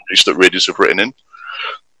dad stories that readers have written in.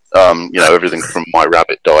 Everything from My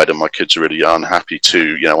Rabbit Died and My Kids Are Really Unhappy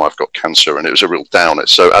to, I've Got Cancer, and it was a real downer.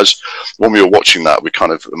 So when we were watching that, we're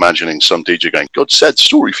kind of imagining some DJ going, "God said,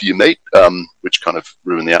 story for you, mate," which kind of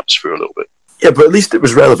ruined the atmosphere a little bit. Yeah, but at least it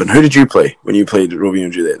was relevant. Who did you play when you played Romeo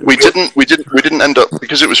and Juliet? We didn't end up,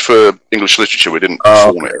 because it was for English literature, we didn't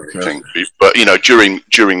perform it or anything. But during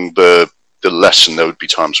the lesson, there would be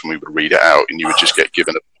times when we would read it out, and you would just get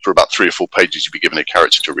given for about 3 or 4 pages, you'd be given a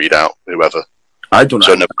character to read out, whoever. I don't know.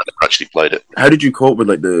 So I never actually played it. How did you cope with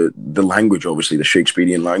the language, obviously the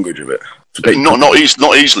Shakespearean language of it? Not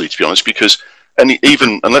easily, to be honest, because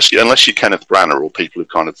even unless you're Kenneth Branagh or people who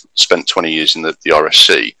kind of spent 20 years in the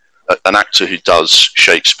RSC, an actor who does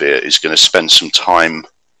Shakespeare is going to spend some time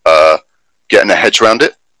getting their heads around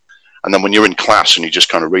it. And then when you're in class and you're just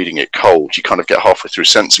kind of reading it cold, you kind of get halfway through a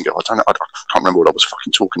sentence and go, I can't remember what I was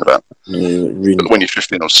fucking talking about. But when you're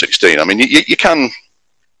 15 or 16, I mean, you can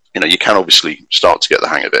obviously start to get the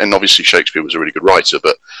hang of it. And obviously Shakespeare was a really good writer,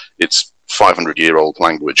 but it's 500-year-old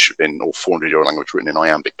language or 400-year-old language written in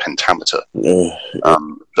iambic pentameter. So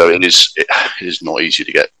it is not easy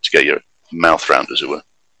to get your mouth round, as it were.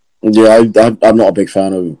 Yeah, I'm not a big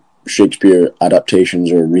fan of Shakespeare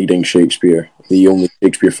adaptations or reading Shakespeare. The only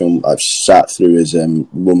Shakespeare film I've sat through is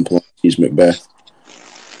Roman Polanski's Macbeth.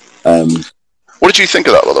 What did you think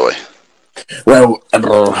of that, by the way? Well,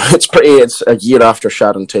 it's a year after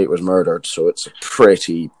Sharon Tate was murdered, so it's a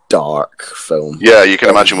pretty dark film. Yeah, you can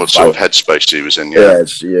imagine what sort of headspace he was in. Yeah,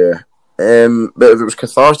 But if it was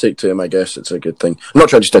cathartic to him, I guess it's a good thing. I'm not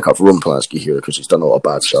trying to stick up for Roman Polanski here because he's done a lot of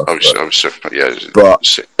bad stuff. In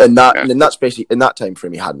that space, in that time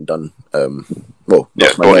frame, he hadn't done. Not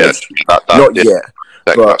yet.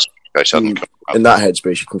 But in that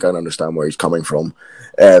headspace, you can kind of understand where he's coming from.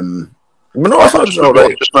 But no, I thought it was all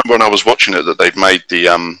right. I just remember when I was watching it that they'd made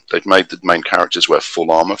the main characters wear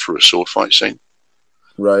full armor for a sword fight scene.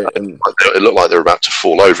 Right, it looked like they were about to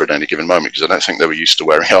fall over at any given moment because I don't think they were used to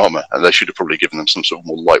wearing armor, and they should have probably given them some sort of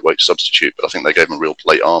more lightweight substitute. But I think they gave them real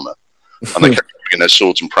plate armor, and they kept using their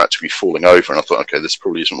swords and practically falling over. And I thought, okay, this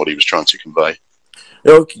probably isn't what he was trying to convey.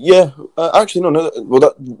 Actually, no.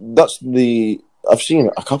 Well, that's the. I've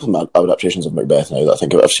seen a couple of adaptations of Macbeth now that I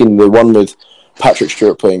think of it. I've seen the one with Patrick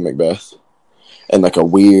Stewart playing Macbeth in like a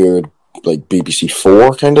weird like BBC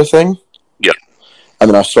 4 kind of thing. Yeah. And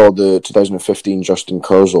then I saw the 2015 Justin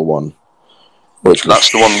Kurzel one, which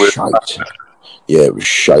that's the one with. Shite. Yeah, it was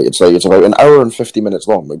shite. It's about an hour and 50 minutes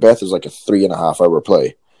long. Macbeth is like a 3.5 hour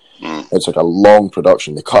play. It's like a long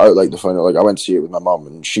production. They cut out like the final. Like I went to see it with my mum,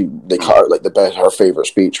 and they cut out like her favorite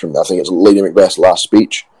speech from. I think it's Lady Macbeth's last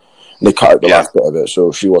speech. And they cut out the last bit of it,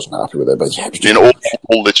 so she wasn't happy with it. But yeah, it was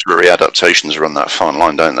all literary adaptations are on that fine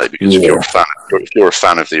line, don't they? Because if you're a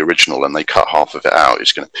fan of the original and they cut half of it out,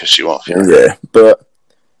 it's going to piss you off. Yeah, but.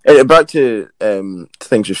 Back to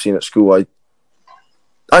things we've seen at school.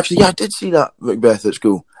 I did see that Macbeth at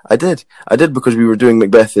school. I did because we were doing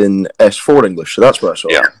Macbeth in S4 English, so that's where I saw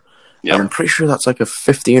it. Yeah. And I'm pretty sure that's like a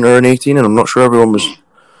 15 or an 18, and I'm not sure everyone was.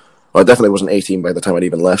 Well, I definitely wasn't 18 by the time I'd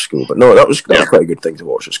even left school. But no, that was quite a good thing to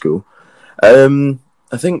watch at school.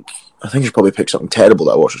 I think I should probably pick something terrible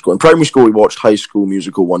that I watched at school. In primary school, we watched High School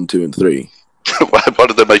Musical 1, 2, and 3. Why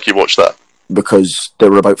did they make you watch that? Because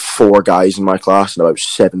there were about 4 guys in my class and about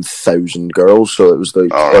 7,000 girls, so it was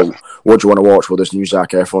like, what do you want to watch? Well, this new Zac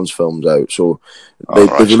Efron's film's out, so they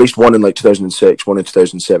released one in like 2006, one in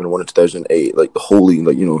 2007, one in 2008, like the holy,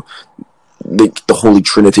 the holy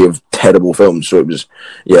trinity of terrible films. So it was,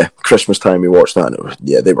 Christmas time we watched that, and it was,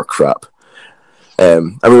 they were crap.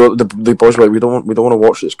 The boys were like, we don't want to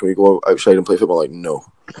watch this. Can we go outside and play football? Like, no,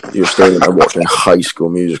 you're staying there watching High School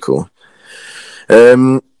Musical.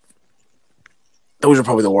 Those are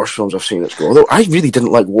probably the worst films I've seen at school. Although I really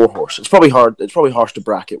didn't like Warhorse. It's probably harsh to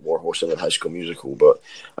bracket Warhorse in with High School Musical, but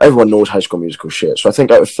everyone knows High School Musical shit. So I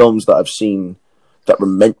think out of films that I've seen that were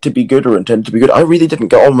meant to be good or intended to be good, I really didn't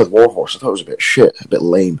get on with Warhorse. I thought it was a bit shit, a bit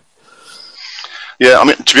lame. Yeah, I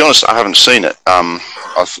mean, to be honest, I haven't seen it. I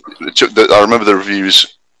remember the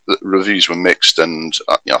reviews. The reviews were mixed, and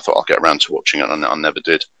I thought I'll get around to watching it, and I never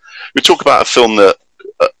did. We talk about a film that.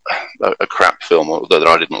 A crap film that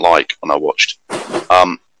I didn't like when I watched.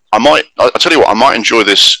 I tell you what, I might enjoy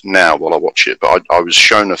this now while I watch it, but I was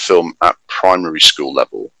shown a film at primary school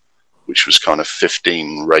level, which was kind of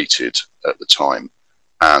 15 rated at the time,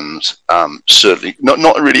 and certainly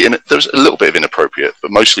not really. There was a little bit of inappropriate,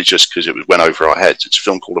 but mostly just because it went over our heads. It's a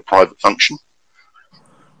film called A Private Function.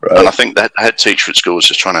 Right. And I think the head teacher at school was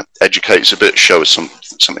just trying to educate us a bit, show us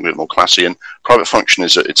something a bit more classy. And Private Function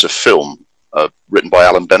it's a film written by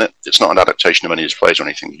Alan Bennett. It's not an adaptation of any of his plays or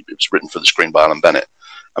anything. It was written for the screen by Alan Bennett.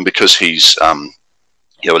 And because he's a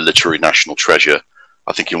literary national treasure,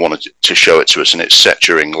 I think he wanted to show it to us. And it's set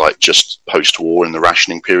during just post-war in the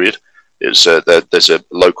rationing period. There's a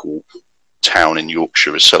local town in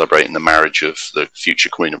Yorkshire is celebrating the marriage of the future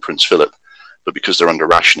Queen and Prince Philip. But because they're under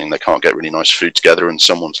rationing, they can't get really nice food together, and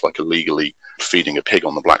someone's illegally feeding a pig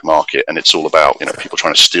on the black market, and it's all about people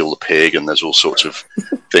trying to steal the pig, and there's all sorts of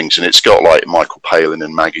things, and it's got Michael Palin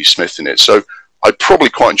and Maggie Smith in it. So I'd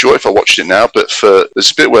probably quite enjoy it if I watched it now, but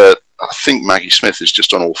there's a bit where I think Maggie Smith is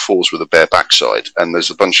just on all fours with a bare backside, and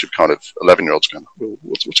there's a bunch of kind of 11-year-olds going, well,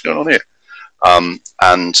 what's going on here?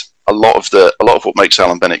 And a lot of what makes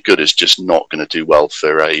Alan Bennett good is just not going to do well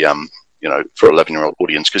for for an 11-year-old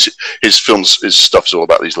audience, because his stuff is all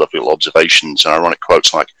about these lovely little observations and ironic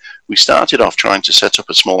quotes like, we started off trying to set up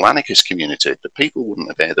a small anarchist community, but people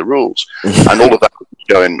wouldn't obey the rules. And all of that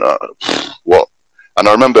going, what? And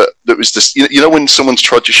I remember there was this, when someone's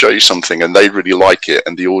tried to show you something and they really like it,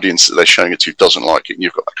 and the audience that they're showing it to doesn't like it, and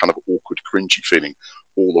you've got that kind of awkward, cringy feeling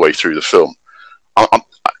all the way through the film.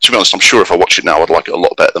 To be honest, I'm sure if I watch it now, I'd like it a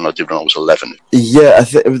lot better than I did when I was 11. Yeah,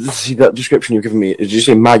 see that description you've given me. Did you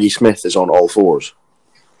say Maggie Smith is on all fours?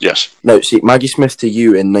 Yes. Now, see, Maggie Smith to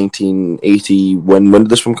you in 1980, when did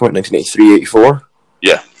this film come out? 1983, 84?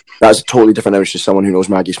 Yeah. That's a totally different image to someone who knows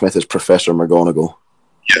Maggie Smith as Professor McGonagall.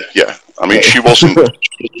 Yeah. I mean, she wasn't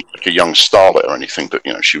like a young starlet or anything, but,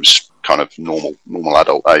 she was kind of normal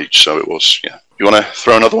adult age, so it was, yeah. You want to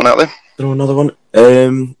throw another one out there? throw another one.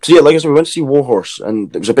 So yeah, like I said, we went to see Warhorse,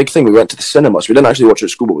 and it was a big thing. We went to the cinema, so we didn't actually watch it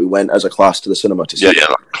at school, but we went as a class to the cinema to see it. Yeah,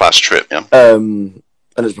 like class trip, yeah. And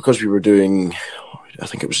it's because we were doing, I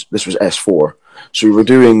think this was S4, so we were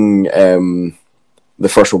doing the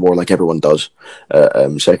First World War like everyone does.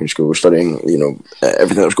 Secondary school, we're studying,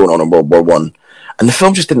 everything that was going on in World War One, and the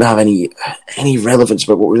film just didn't have any relevance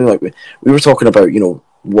about what we were doing. Like we were talking about,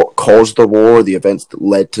 what caused the war, the events that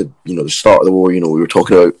led to, the start of the war. We were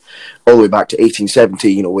talking about all the way back to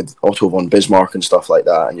 1870, with Otto von Bismarck and stuff like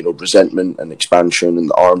that, and, resentment and expansion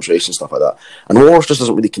and the arms race and stuff like that. And Warhorse just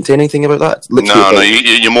doesn't really contain anything about that. No,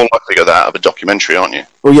 you're more likely to get that out of a documentary, aren't you?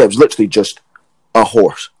 Well, yeah, it was literally just a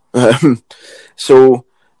horse. So,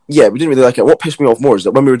 yeah, we didn't really like it. What pissed me off more is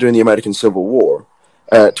that when we were doing the American Civil War,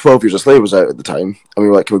 12 Years a Slave was out at the time, and we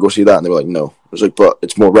were like, can we go see that? And they were like, no. I was like, but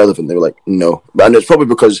it's more relevant. They were like, no. And it's probably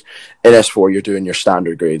because in S4 you're doing your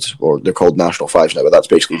standard grades, or they're called National 5s now, but that's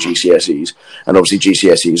basically GCSEs. And obviously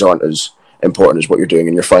GCSEs aren't as important as what you're doing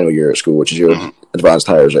in your final year at school, which is your advanced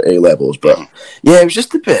hires or A-levels. But yeah, it was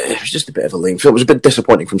just a bit of a lame film. It was a bit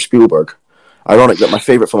disappointing from Spielberg. Ironic that my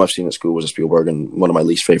favourite film I've seen at school was a Spielberg, and one of my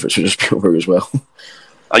least favourites was a Spielberg as well.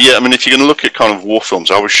 Yeah, I mean, if you're going to look at kind of war films,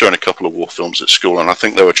 I was shown a couple of war films at school, and I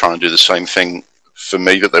think they were trying to do the same thing for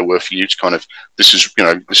me that they were for you. To kind of, this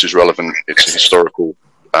is relevant. It's a historical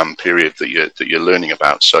period that you're learning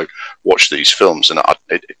about. So watch these films, and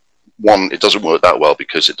it doesn't work that well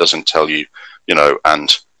because it doesn't tell you,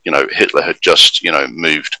 Hitler had just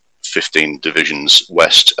moved 15 divisions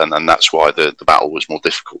west, and then that's why the battle was more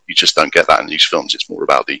difficult. You just don't get that in these films. It's more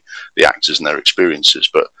about the actors and their experiences.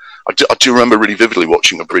 But I do remember really vividly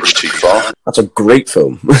watching A Bridge Too Far. That's a great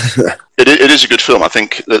film. It is a good film. I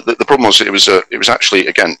think the problem was it was actually,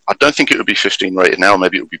 again, I don't think it would be 15 rated now.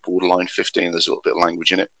 Maybe it would be borderline 15. There's a little bit of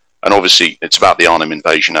language in it. And obviously it's about the Arnhem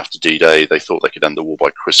invasion after D-Day. They thought they could end the war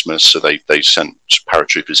by Christmas, so they sent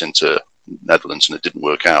paratroopers into Netherlands, and it didn't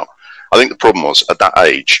work out. I think the problem was, at that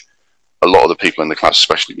age, a lot of the people in the class,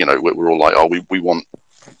 especially, we're all like, oh, we want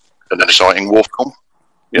an exciting war film,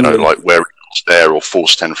 like Where Eagles Dare or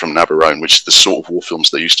Force 10 from Navarone, which is the sort of war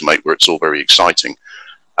films they used to make where it's all very exciting.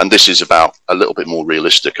 And this is about a little bit more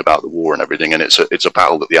realistic about the war and everything, and it's a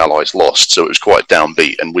battle that the Allies lost, so it was quite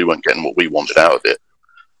downbeat, and we weren't getting what we wanted out of it,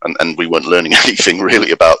 and we weren't learning anything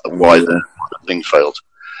really about why the thing failed.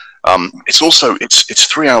 It's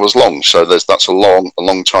 3 hours long, so that's a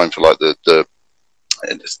long time for like the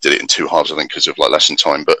and did it in 2 halves, I think, because of like lesson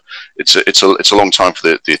time. But it's a long time for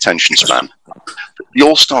the attention span. The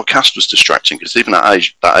all-star cast was distracting because even at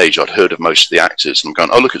that age, I'd heard of most of the actors, and I'm going,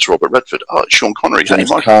 oh look, it's Robert Redford, oh it's Sean Connery, James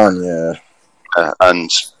Caan, yeah.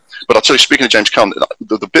 But I'll tell you, speaking of James Caan,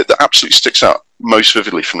 the bit that absolutely sticks out most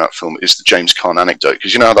vividly from that film is the James Caan anecdote,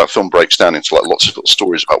 because you know how that film breaks down into like lots of little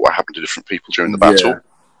stories about what happened to different people during the battle. Yeah.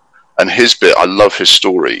 And his bit, I love his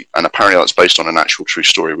story, and apparently that's based on an actual true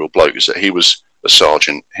story, real bloke, is that he was a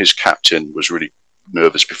sergeant. His captain was really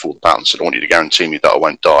nervous before the battle and said, I want you to guarantee me that I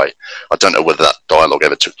won't die. I don't know whether that dialogue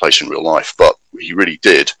ever took place in real life, but he really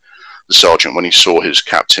did. The sergeant, when he saw his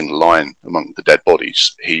captain lying among the dead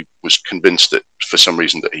bodies, he was convinced that for some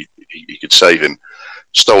reason that he could save him,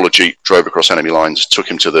 stole a jeep, drove across enemy lines, took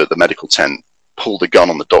him to the medical tent, pulled a gun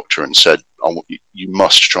on the doctor and said, you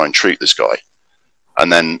must try and treat this guy.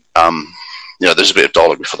 And then, there's a bit of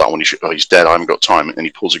dialogue before that one. He's dead. I haven't got time. And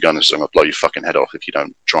he pulls a gun and says, "I'm gonna blow your fucking head off if you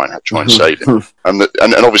don't try and save him." And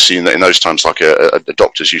obviously in those times, like a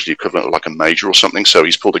doctor's usually equivalent of like a major or something. So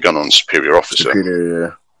he's pulled a gun on a superior officer.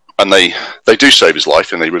 Yeah. And they do save his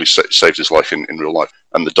life, and they really saved his life in real life.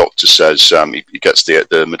 And the doctor says, he gets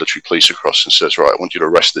the military police across and says, right, I want you to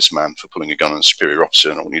arrest this man for pulling a gun on a superior officer,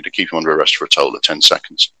 and I want you to keep him under arrest for a total of 10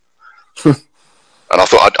 seconds. And I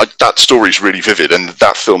thought that story is really vivid, and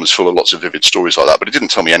that film is full of lots of vivid stories like that. But it didn't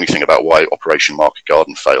tell me anything about why Operation Market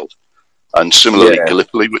Garden failed. And similarly,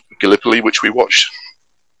 Gallipoli, which we watched.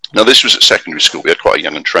 Now, this was at secondary school. We had quite a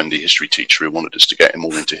young and trendy history teacher who wanted us to get him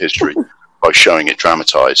all into history by showing it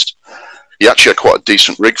dramatised. He actually had quite a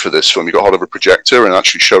decent rig for this film. He got hold of a projector and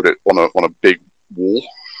actually showed it on a big wall.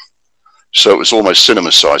 So it was almost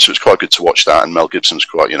cinema size. So it was quite good to watch that. And Mel Gibson's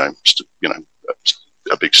quite,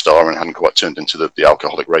 a big star and hadn't quite turned into the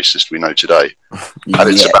alcoholic racist we know today. And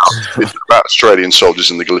it's about Australian soldiers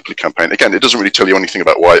in the Gallipoli campaign. Again, it doesn't really tell you anything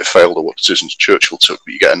about why it failed or what decisions Churchill took,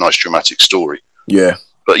 but you get a nice dramatic story. Yeah.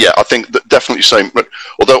 But yeah, I think that definitely same. But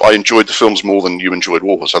although I enjoyed the films more than you enjoyed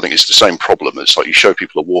Warhorse, I think it's the same problem. It's like you show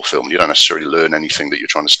people a war film, you don't necessarily learn anything that you're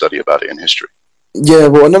trying to study about it in history. Yeah,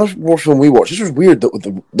 well, another war film we watched. This was weird.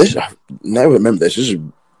 Now I remember this. This is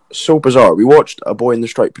so bizarre. We watched A Boy in the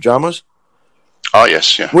Striped Pajamas. Ah,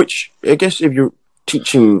 yes, yeah. Which I guess if you're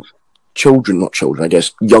teaching I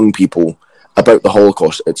guess, young people about the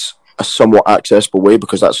Holocaust, it's a somewhat accessible way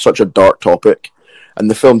because that's such a dark topic. And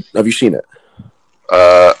the film, have you seen it?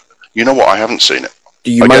 You know what? I haven't seen it.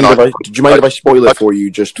 Do you mind if I spoil it for you?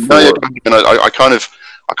 Just for... I kind of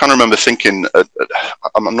remember thinking,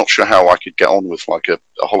 I'm not sure how I could get on with like a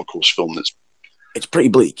Holocaust film it's pretty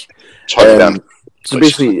bleak. So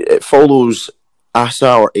basically, it follows Asa,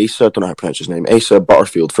 I don't know how to pronounce his name, Asa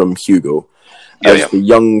Butterfield from Hugo, as the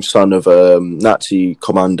young son of a Nazi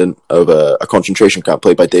commandant of a concentration camp,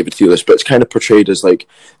 played by David Thewlis. But it's kind of portrayed as like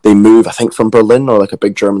they move, I think, from Berlin or like a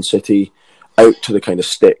big German city out to the kind of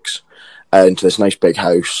sticks into this nice big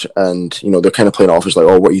house, and they're kind of playing off as like,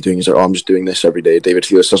 oh, what are you doing? He's like, oh, I'm just doing this every day. David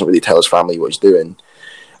Thewlis doesn't really tell his family what he's doing,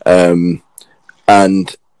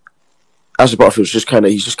 and as the Butterfield's just kind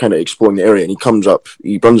of exploring the area, and he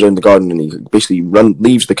runs around the garden, and he basically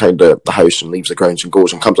leaves the house and leaves the grounds and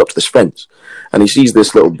goes and comes up to this fence, and he sees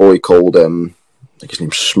this little boy called I think his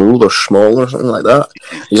name's Small or something like that.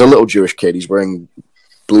 He's a little Jewish kid. He's wearing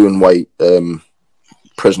blue and white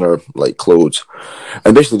prisoner like clothes,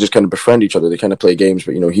 and basically just kind of befriend each other. They kind of play games,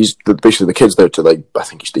 but he's basically the kid's there to like, I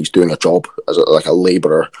think he's doing a job as a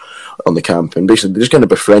labourer on the camp, and basically they just kind of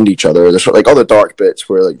befriend each other. There's like other dark bits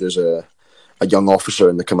where like there's a young officer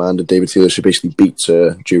in the command of David Thewlis who basically beats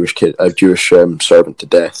a Jewish servant to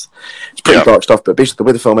death. It's pretty dark stuff, but basically the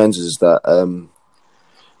way the film ends is that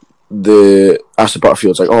the Asa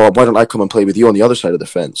Butterfield's like, oh, why don't I come and play with you on the other side of the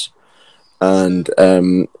fence? And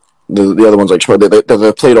the other one's like,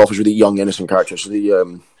 they're played off as really young, innocent characters. So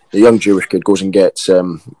the young Jewish kid goes and gets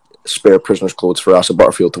spare prisoner's clothes for Asa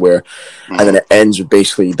Butterfield to wear, and then it ends with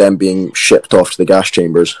basically them being shipped off to the gas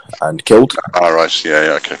chambers and killed. All right,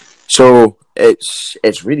 yeah, okay. So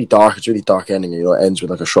it's really dark. It's a really dark ending. It ends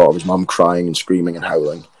with like a shot of his mum crying and screaming and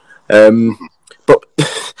howling. But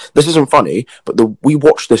this isn't funny. But we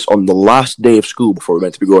watched this on the last day of school before we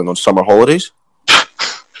meant to be going on summer holidays.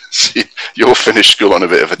 See, you'll finish school on a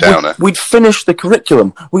bit of a downer. We'd finished the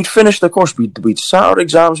curriculum. We'd finished the course. We'd sat our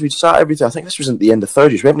exams. We'd sat everything. I think this was at the end of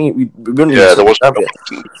 30s. There wasn't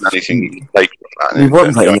anything like that. We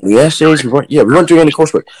weren't writing any essays. We weren't doing any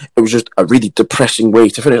coursework. It was just a really depressing way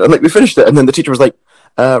to finish. And like we finished it, and then the teacher was like,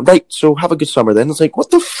 "Right, so have a good summer." Then it's like,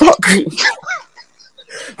 what the fuck?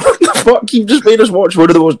 What the fuck? You just made us watch one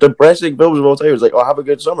of the most depressing films of all time. It was like, "Oh, have a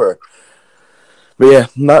good summer." But yeah,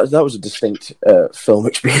 that was a distinct film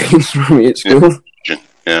experience for me at school.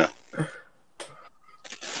 Yeah.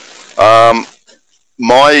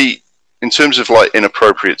 In terms of like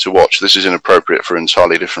inappropriate to watch, this is inappropriate for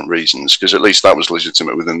entirely different reasons, because at least that was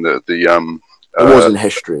legitimate within the it was in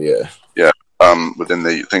history, yeah. Yeah. Within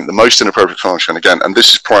I think the most inappropriate function again, and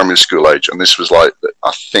this is primary school age, and this was like,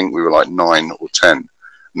 I think we were like 9 or 10, and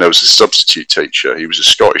there was a substitute teacher. He was a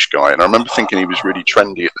Scottish guy, and I remember thinking he was really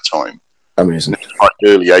trendy at the time. Amazing. Like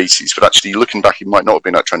early 80s, but actually looking back, he might not have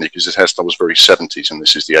been that trendy because his hairstyle was very 70s and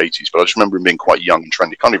this is the 80s. But I just remember him being quite young and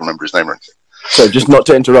trendy. Can't even remember his name or anything. So, just not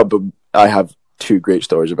to interrupt, but I have 2 great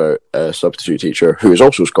stories about a substitute teacher who is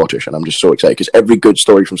also Scottish, and I'm just so excited because every good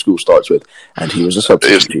story from school starts with, and he was a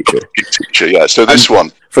substitute teacher. Yeah, so this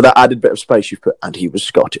one. For that added bit of spice, you've put, and he was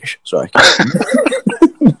Scottish. Sorry.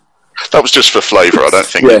 That was just for flavour. I don't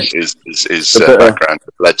think his background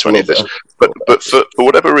led to any of this. But for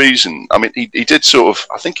whatever reason, I mean, he did sort of.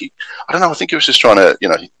 I think he was just trying to,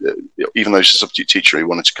 even though he's a substitute teacher, he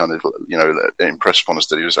wanted to kind of, impress upon us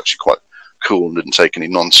that he was actually quite cool and didn't take any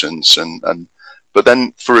nonsense. But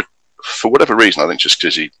then for whatever reason, I think just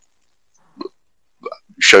because he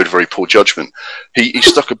showed very poor judgment, he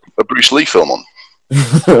stuck a Bruce Lee film on.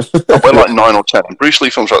 We're like 9 or 10. And Bruce Lee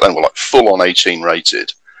films right then were like full on 18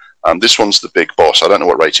 rated. This one's The Big Boss. I don't know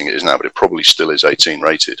what rating it is now, but it probably still is 18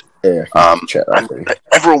 rated. Yeah, and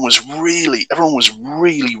everyone was really,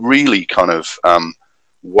 really kind of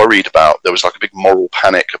worried about. There was like a big moral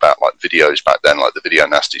panic about like videos back then, like the video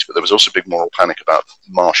nasties. But there was also a big moral panic about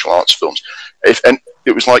martial arts films. And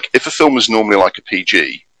it was like if a film was normally like a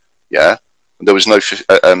PG, yeah, and there was no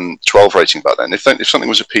 12 rating back then. If something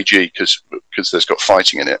was a PG because there's got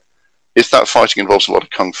fighting in it. If that fighting involves a lot of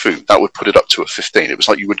kung fu, that would put it up to a 15. It was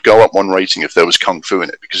like you would go up one rating if there was kung fu in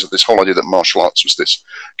it, because of this whole idea that martial arts was this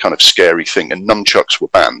kind of scary thing, and nunchucks were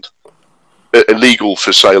banned, illegal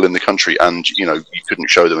for sale in the country, and you couldn't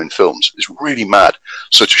show them in films. It's really mad.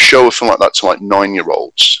 So to show a film like that to like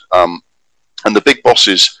 9-year-olds, and The Big Boss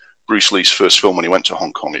is Bruce Lee's first film when he went to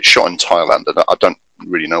Hong Kong. It's shot in Thailand, and I don't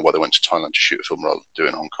really know why they went to Thailand to shoot a film rather than do it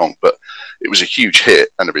in Hong Kong, but it was a huge hit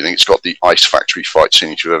and everything. It's got the ice factory fight scene,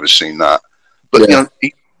 if you've ever seen that. But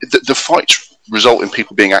the fights result in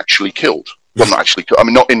people being actually killed. well, not actually, I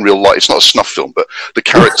mean, not in real life, it's not a snuff film, but the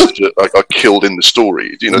characters are killed in the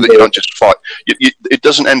story, you know, that you don't just fight. It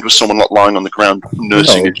doesn't end with someone like lying on the ground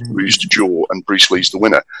nursing a bruised jaw and Bruce Lee's the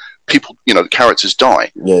winner. People, you know, the characters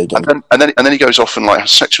die. Yeah, and then he goes off and like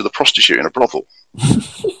has sex with a prostitute in a brothel.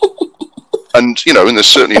 And, you know, and there's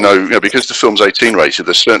certainly no, you know, because the film's 18 rated,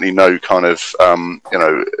 there's certainly no kind of, you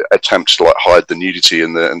know, attempts to like hide the nudity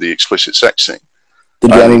and the explicit sex scene.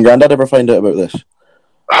 Did Granny and Grandad ever find out about this?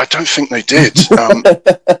 I don't think they did,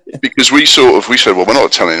 because we said, well, we're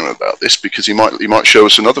not telling him about this because he might show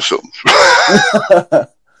us another film.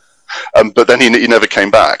 But then he never came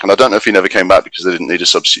back, and I don't know if he never came back because they didn't need a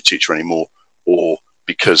substitute teacher anymore, or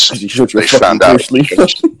because they found out.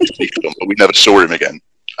 But we never saw him again.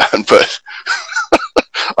 But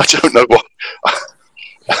I don't know what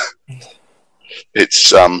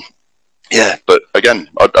it's. Yeah, but again,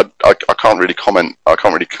 I can't really comment. I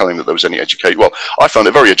can't really claim that there was any education. Well, I found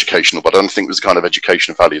it very educational, but I don't think it was the kind of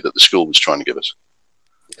educational value that the school was trying to give us.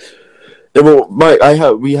 Yeah,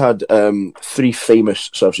 well, we had 3 famous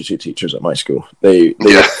substitute teachers at my school. They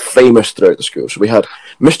were famous throughout the school. So we had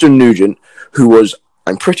Mr. Nugent, who was,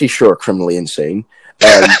 I'm pretty sure, criminally insane.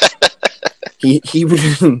 He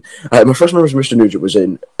was in, my first memory of Mr. Nugent was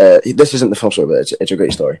in. This isn't the full story, but it's a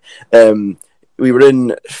great story. We were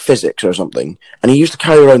in physics or something, and he used to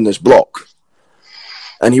carry around this block,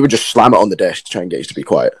 and he would just slam it on the desk to try and get us to be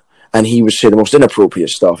quiet. And he would say the most inappropriate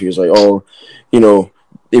stuff. He was like, "Oh, you know,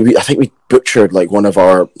 I think we butchered like one of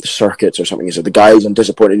our circuits or something." He said, "The guys, I'm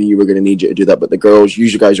disappointed in you. We're going to need you to do that, but the girls,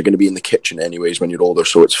 you guys are going to be in the kitchen anyways when you're older,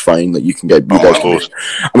 so it's fine that you can get." And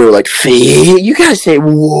we were like, "Fee, you can't say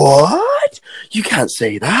what? You can't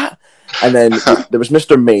say that." And then there was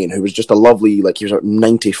Mr. Main, who was just a lovely, like, he was about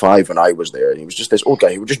 95 when I was there, and he was just this old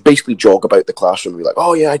guy who would just basically jog about the classroom and be like,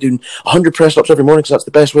 "Oh yeah, I do 100 press-ups every morning because that's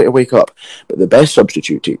the best way to wake up." But the best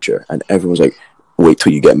substitute teacher, and everyone was like, "Wait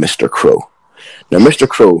till you get Mr. Crow." Now, Mr.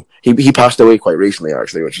 Crow, he passed away quite recently,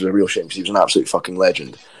 actually, which is a real shame because he was an absolute fucking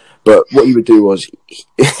legend. But what he would do was,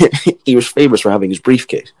 he was famous for having his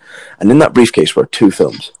briefcase, and in that briefcase were 2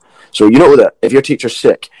 films. So you know that if your teacher's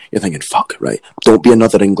sick, you're thinking, fuck, right? Don't be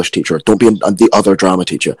another English teacher. Don't be the other drama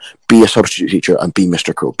teacher. Be a substitute teacher and be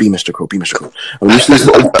Mr. Crow. Be Mr. Crow. Be Mr. Crow. And we used to see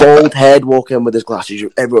this little bald head walk in with his glasses.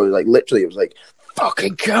 Everyone, like, literally, it was like,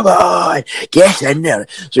 fucking come on, get in there.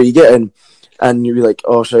 So you get in, and you'd be like,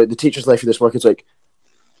 "Oh, so the teacher's left you this work." It's like,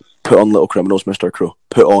 "Put on Little Criminals, Mr. Crow.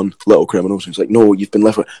 Put on Little Criminals." And it's like, "No, you've been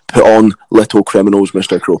left with, put on Little Criminals,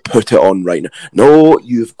 Mr. Crow. Put it on right now. No,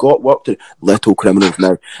 you've got work to do. Little Criminals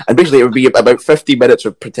now." And basically it would be about 50 minutes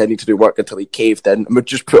of pretending to do work until he caved in and would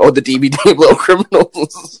just put on the DVD of Little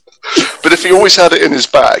Criminals. But if he always had it in his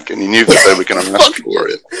bag and he knew that they were going to ask for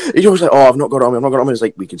it. He's always like, "Oh, I've not got it on me, I've not got it on me." It's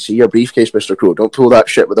like, "We can see your briefcase, Mr. Crow. Don't pull that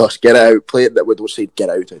shit with us. Get it out. Play it that we don't say get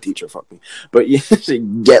out to a teacher, fuck me. But you say,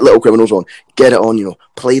 get Little Criminals on. Get it on, you know.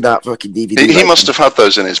 Play that fucking DVD." He must have had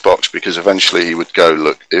those in his box because eventually he would go,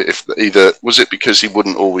 look, if either, was it because he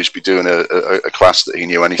wouldn't always be doing a class that he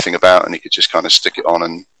knew anything about and he could just kind of stick it on?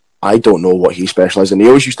 And I don't know what he specialised in. He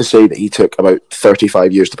always used to say that he took about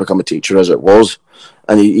 35 years to become a teacher as it was,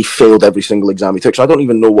 and he failed every single exam he took. So I don't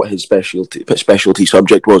even know what his specialty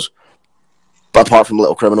subject was, but apart from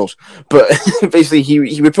Little Criminals. But basically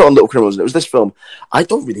he would put on Little Criminals, and it was this film. I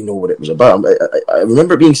don't really know what it was about. I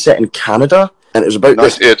remember it being set in Canada, and it was about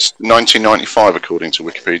this. It's 1995 according to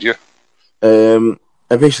Wikipedia. And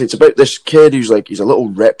basically it's about this kid who's like, he's a little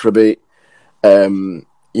reprobate.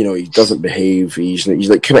 You know, he doesn't behave. He's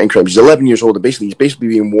like committing crimes. He's 11 years old, and he's basically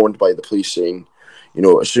being warned by the police saying, you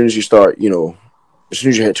know, as soon as you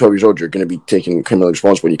hit 12 years old, you're going to be taken criminally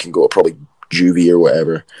responsible. You can go to probably juvie or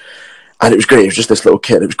whatever. And it was great. It was just this little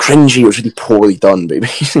kid. It was cringy. It was really poorly done, but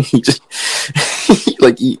he just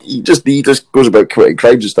goes about committing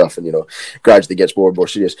crimes and stuff, and, you know, gradually gets more and more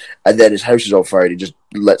serious. And then his house is on fire, and he just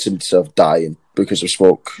lets himself die because of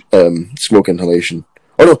smoke inhalation.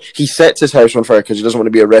 Oh no, he sets his house on fire because he doesn't want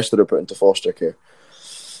to be arrested or put into foster care.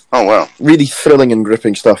 Oh wow! Really thrilling and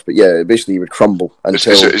gripping stuff. But yeah, basically he would crumble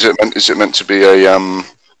until. Is it meant to be a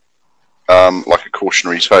like a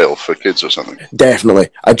cautionary tale for kids or something? Definitely,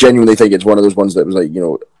 I genuinely think it's one of those ones that was like, you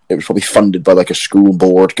know, it was probably funded by like a school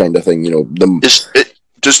board kind of thing. You know,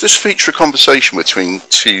 does this feature a conversation between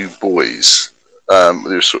 2 boys who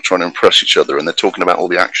are sort of trying to impress each other, and they're talking about all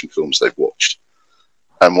the action films they've watched?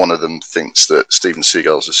 And one of them thinks that Steven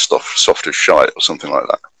Seagal's is soft as shite or something like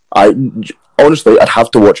that. Honestly, I'd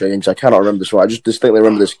have to watch it again because I cannot remember this one. I just distinctly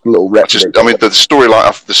remember this little record. The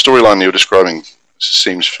storyline you're describing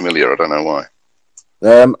seems familiar. I don't know why.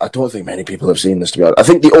 I don't think many people have seen this, to be honest. I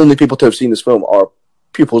think the only people to have seen this film are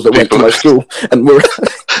pupils that went to my school and were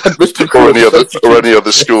or any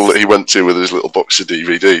other school that he went to with his little box of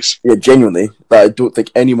DVDs. Yeah, genuinely, I don't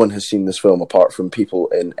think anyone has seen this film apart from people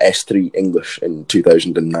in S3 English in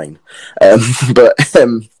 2009.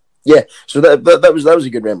 Yeah, so that was a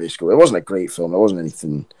good memory of school. It wasn't a great film. It wasn't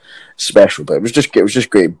anything special, but it was just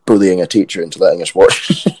great bullying a teacher into letting us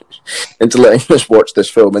watch this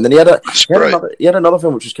film. And then he had another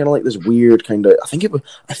film which was kind of like this weird kind of. I think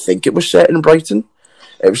it was set in Brighton.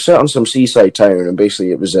 It was set on some seaside town, and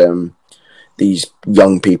basically it was these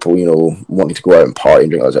young people, wanting to go out and party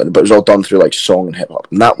and drink like that. But it was all done through like song and hip hop,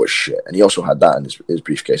 and that was shit. And he also had that in his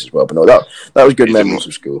briefcase as well. But no, that was good memories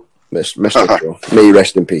of school. Mr. Joe. May he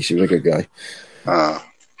rest in peace. He was a good guy. Ah,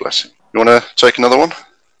 bless him. You want to take another one?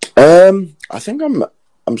 I think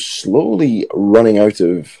I'm slowly running out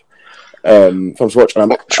of films to watch.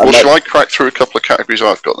 Shall I crack through a couple of categories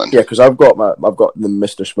I've got then? Yeah, because I've got the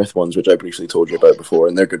Mr. Smith ones, which I briefly told you about before,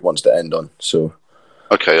 and they're good ones to end on. So.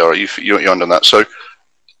 Okay, all right, you end on that. So,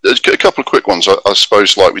 there's a couple of quick ones. I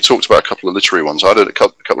suppose, like we talked about a couple of literary ones. I did a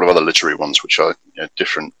couple of other literary ones, which are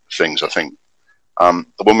different things, I think.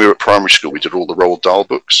 When we were at primary school, we did all the Roald Dahl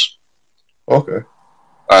books. Okay.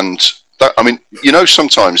 And that,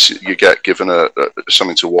 sometimes you get given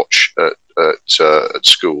something to watch at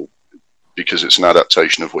school because it's an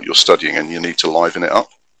adaptation of what you're studying, and you need to liven it up.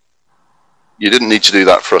 You didn't need to do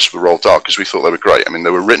that for us for Roald Dahl because we thought they were great. I mean,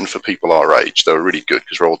 they were written for people our age. They were really good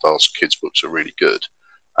because Roald Dahl's kids' books are really good.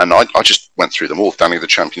 And I just went through them all. Danny the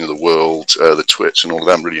Champion of the World, the Twits, and all of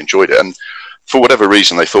them. Really enjoyed it. And for whatever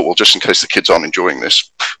reason, they thought, well, just in case the kids aren't enjoying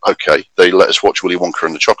this, okay, they let us watch Willy Wonka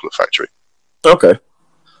and the Chocolate Factory. Okay.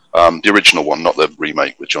 The original one, not the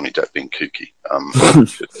remake with Johnny Depp being kooky.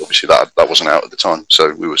 Obviously, that wasn't out at the time,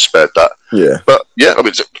 so we were spared that. Yeah. But yeah,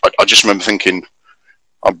 I just remember thinking,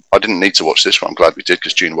 I didn't need to watch this one. I'm glad we did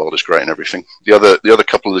because Gene Wilder's great and everything. The other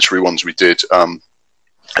couple of literary ones we did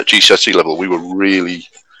at GCSE level, we were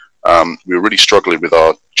really struggling with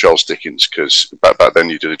our Charles Dickens because back then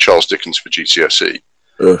you did a Charles Dickens for GCSE.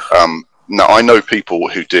 Now I know people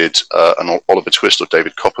who did an Oliver Twist or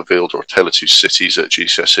David Copperfield or A Tale of Two Cities at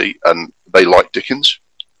GCSE, and they like Dickens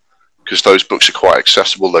because those books are quite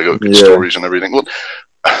accessible. They got good stories and everything. Well,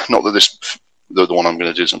 not that the one I'm going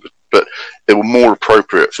to do isn't, but they were more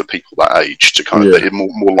appropriate for people that age to kind of they're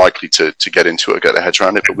more likely to get into it or get their heads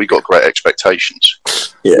around it. But we got Great Expectations,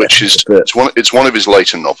 which is it's one of his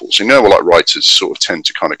later novels. Like writers sort of tend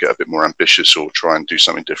to kind of get a bit more ambitious or try and do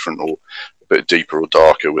something different or a bit deeper or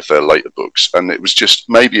darker with their later books. And it was just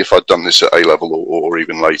maybe if I'd done this at A level or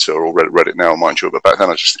even later or read it now, I might enjoy it. But back then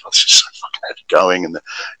I just think this is so fucking heavy going, and the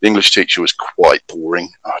English teacher was quite boring.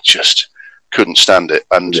 I just couldn't stand it,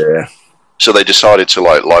 and. So they decided to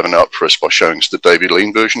liven it up for us by showing us the David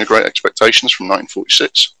Lean version of Great Expectations from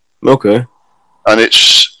 1946. Okay. And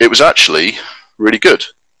it was actually really good,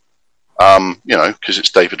 because it's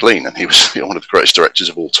David Lean, and he was one of the greatest directors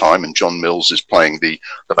of all time, and John Mills is playing the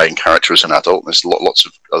main character as an adult, and there's lots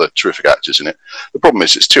of other terrific actors in it. The problem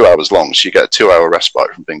is it's 2 hours long, so you get a 2 hour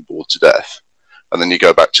respite from being bored to death, and then you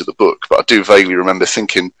go back to the book. But I do vaguely remember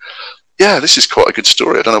thinking, yeah, this is quite a good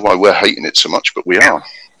story. I don't know why we're hating it so much, but we are.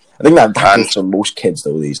 I think that happens for most kids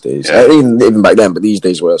though these days. Yeah. Even back then, but these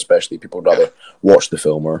days, especially people would rather watch the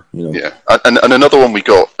film or Yeah, and another one we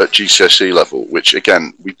got at GCSE level, which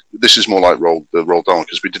again, this is more like Roald Dahl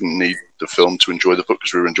because we didn't need the film to enjoy the book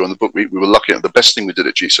because we were enjoying the book. We were lucky. The best thing we did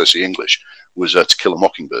at GCSE English was To Kill a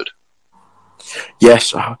Mockingbird.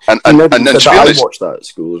 Yes, and then to be honest, I watched that at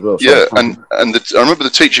school as well. So yeah, I remember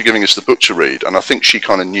the teacher giving us the book to read, and I think she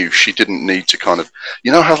kind of knew she didn't need to kind of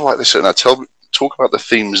how like they said, now talk about the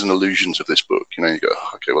themes and illusions of this book. You go,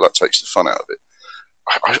 okay, well that takes the fun out of it.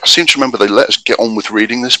 I seem to remember they let us get on with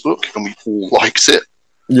reading this book, and we all liked it.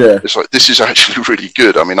 Yeah, it's like this is actually really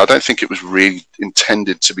good. I mean, I don't think it was really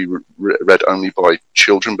intended to be read only by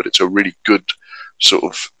children, but it's a really good sort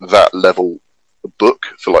of that level book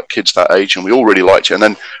for like kids that age, and we all really liked it. And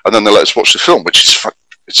then they let us watch the film, which is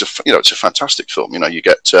it's a fantastic film. You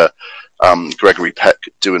get Gregory Peck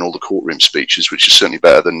doing all the courtroom speeches, which is certainly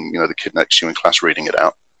better than the kid next to you in class reading it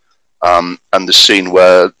out. And the scene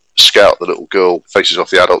where Scout, the little girl, faces off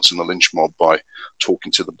the adults in the lynch mob by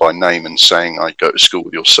talking to them by name and saying, "I go to school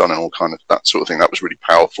with your son," and all kind of that sort of thing. That was really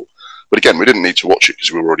powerful. But again, we didn't need to watch it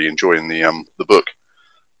because we were already enjoying the book.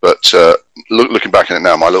 But looking back at it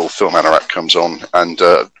now, my little film anorak comes on, and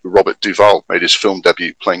Robert Duvall made his film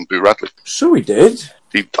debut playing Boo Radley. So he did.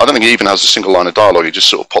 I don't think he even has a single line of dialogue. He just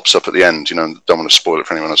sort of pops up at the end. Don't want to spoil it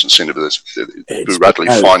for anyone who hasn't seen it. But Boo Radley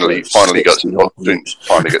finally gets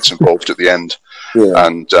involved at the end,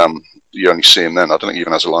 and you only see him then. I don't think he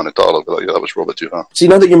even has a line of dialogue, but that was Robert Duvall. See,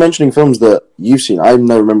 now that you're mentioning films that you've seen, I'm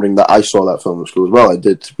now remembering that I saw that film at school as well.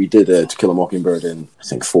 We did To Kill a Mockingbird in, I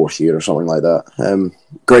think, 4th year or something like that.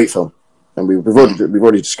 Great film. And we've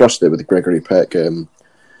already discussed it with Gregory Peck, robbing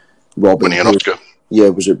Winning an Oscar. Yeah,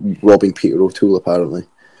 was it robbing Peter O'Toole, apparently?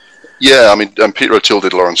 Yeah, I mean, Peter O'Toole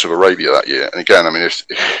did Lawrence of Arabia that year, and again, I mean,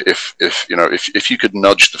 if you could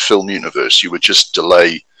nudge the film universe, you would just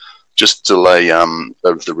delay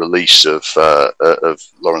the release of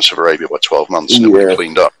Lawrence of Arabia by 12 months, and it would be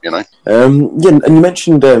cleaned up, you know. Yeah, and you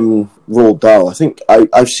mentioned Roald Dahl. I think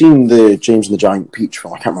I've seen the James and the Giant Peach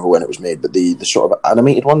film. I can't remember when it was made, but the sort of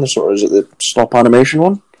animated one, is it the stop animation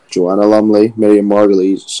one? Joanna Lumley, Miriam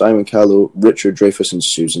Margolyes, Simon Callow, Richard Dreyfuss, and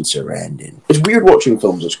Susan Sarandon. It's weird watching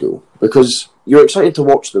films at school because you're excited to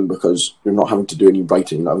watch them because you're not having to do any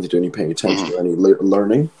writing, you're not having to do any paying attention or any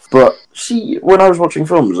learning. But see, when I was watching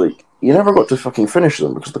films, like, you never got to fucking finish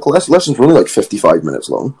them because the lessons were only like 55 minutes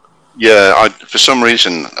long. Yeah, for some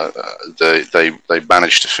reason they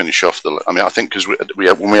managed to finish off the. I mean, I think because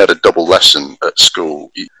when we had a double lesson at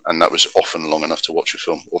school, and that was often long enough to watch a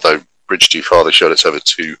film. Although Bridge Too Far, they showed it's over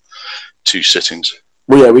two sittings.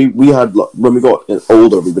 Well, yeah, we had, when we got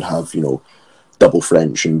older, we would have, double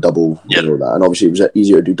French and double that, and obviously it was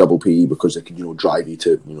easier to do double PE because they could drive you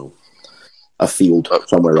to a field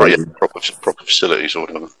somewhere around. Proper facilities or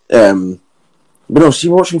whatever. But no, see,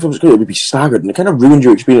 watching films at school, it would be staggered, and it kind of ruined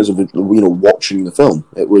your experience of watching the film.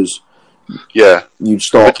 It was. Yeah, you'd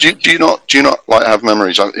stop. But do you not like have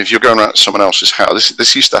memories? If you're going around to someone else's house,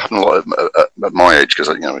 this used to happen a lot at my age because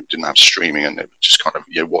we didn't have streaming and it would just kind of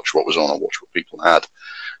watch what was on or watch what people had.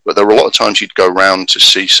 But there were a lot of times you'd go round to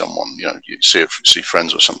see someone, you'd see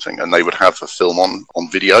friends or something, and they would have a film on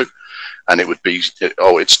video, and it would be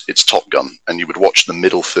it's Top Gun, and you would watch the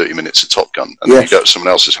middle 30 minutes of Top Gun, and then you go to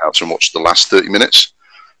someone else's house and watch the last 30 minutes.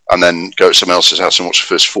 And then go to someone else's house and watch the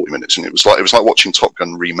first 40 minutes, and it was like watching Top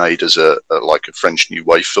Gun remade as a French New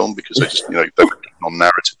Wave film because they just they were on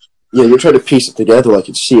narrative. Yeah, you're trying to piece it together like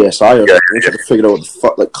it's CSI or something. You're trying to figure out what the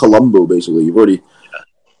fuck, like Columbo, basically. You've already.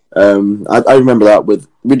 I remember that we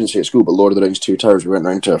didn't see it at school, but Lord of the Rings 2 Towers. We went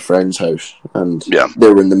round to a friend's house, and they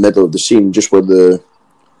were in the middle of the scene, just where the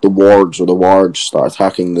wards or the wards start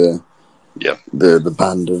attacking the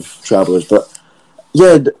band of travellers, but.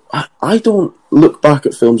 Yeah, I don't look back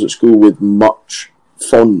at films at school with much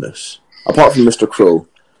fondness, apart from Mr. Crow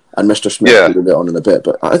and Mr. Smith, who we'll get on in a bit.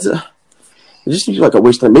 But it just seems like a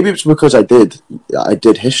waste of time. Maybe it's because I did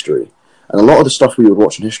history, and a lot of the stuff we would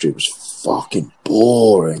watch in history was fucking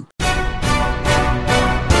boring.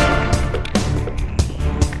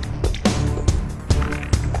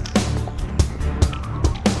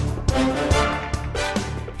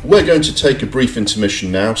 We're going to take a brief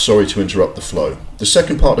intermission now, sorry to interrupt the flow. The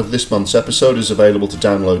second part of this month's episode is available to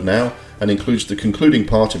download now and includes the concluding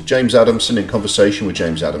part of James Adamson in conversation with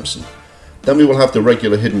James Adamson. Then we will have the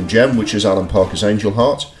regular hidden gem, which is Alan Parker's Angel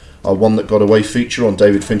Heart, our One That Got Away feature on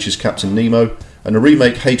David Fincher's Captain Nemo, and a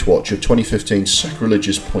remake hate watch of 2015's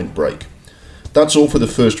sacrilegious Point Break. That's all for the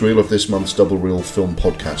first reel of this month's Double Reel Film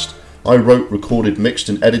Podcast. I wrote, recorded, mixed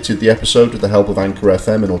and edited the episode with the help of Anchor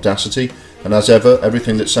FM and Audacity, and as ever,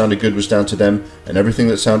 everything that sounded good was down to them, and everything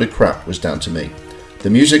that sounded crap was down to me. The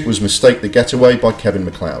music was Mistake the Getaway by Kevin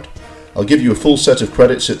MacLeod. I'll give you a full set of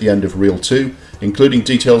credits at the end of Reel 2, including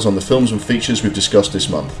details on the films and features we've discussed this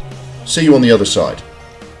month. See you on the other side.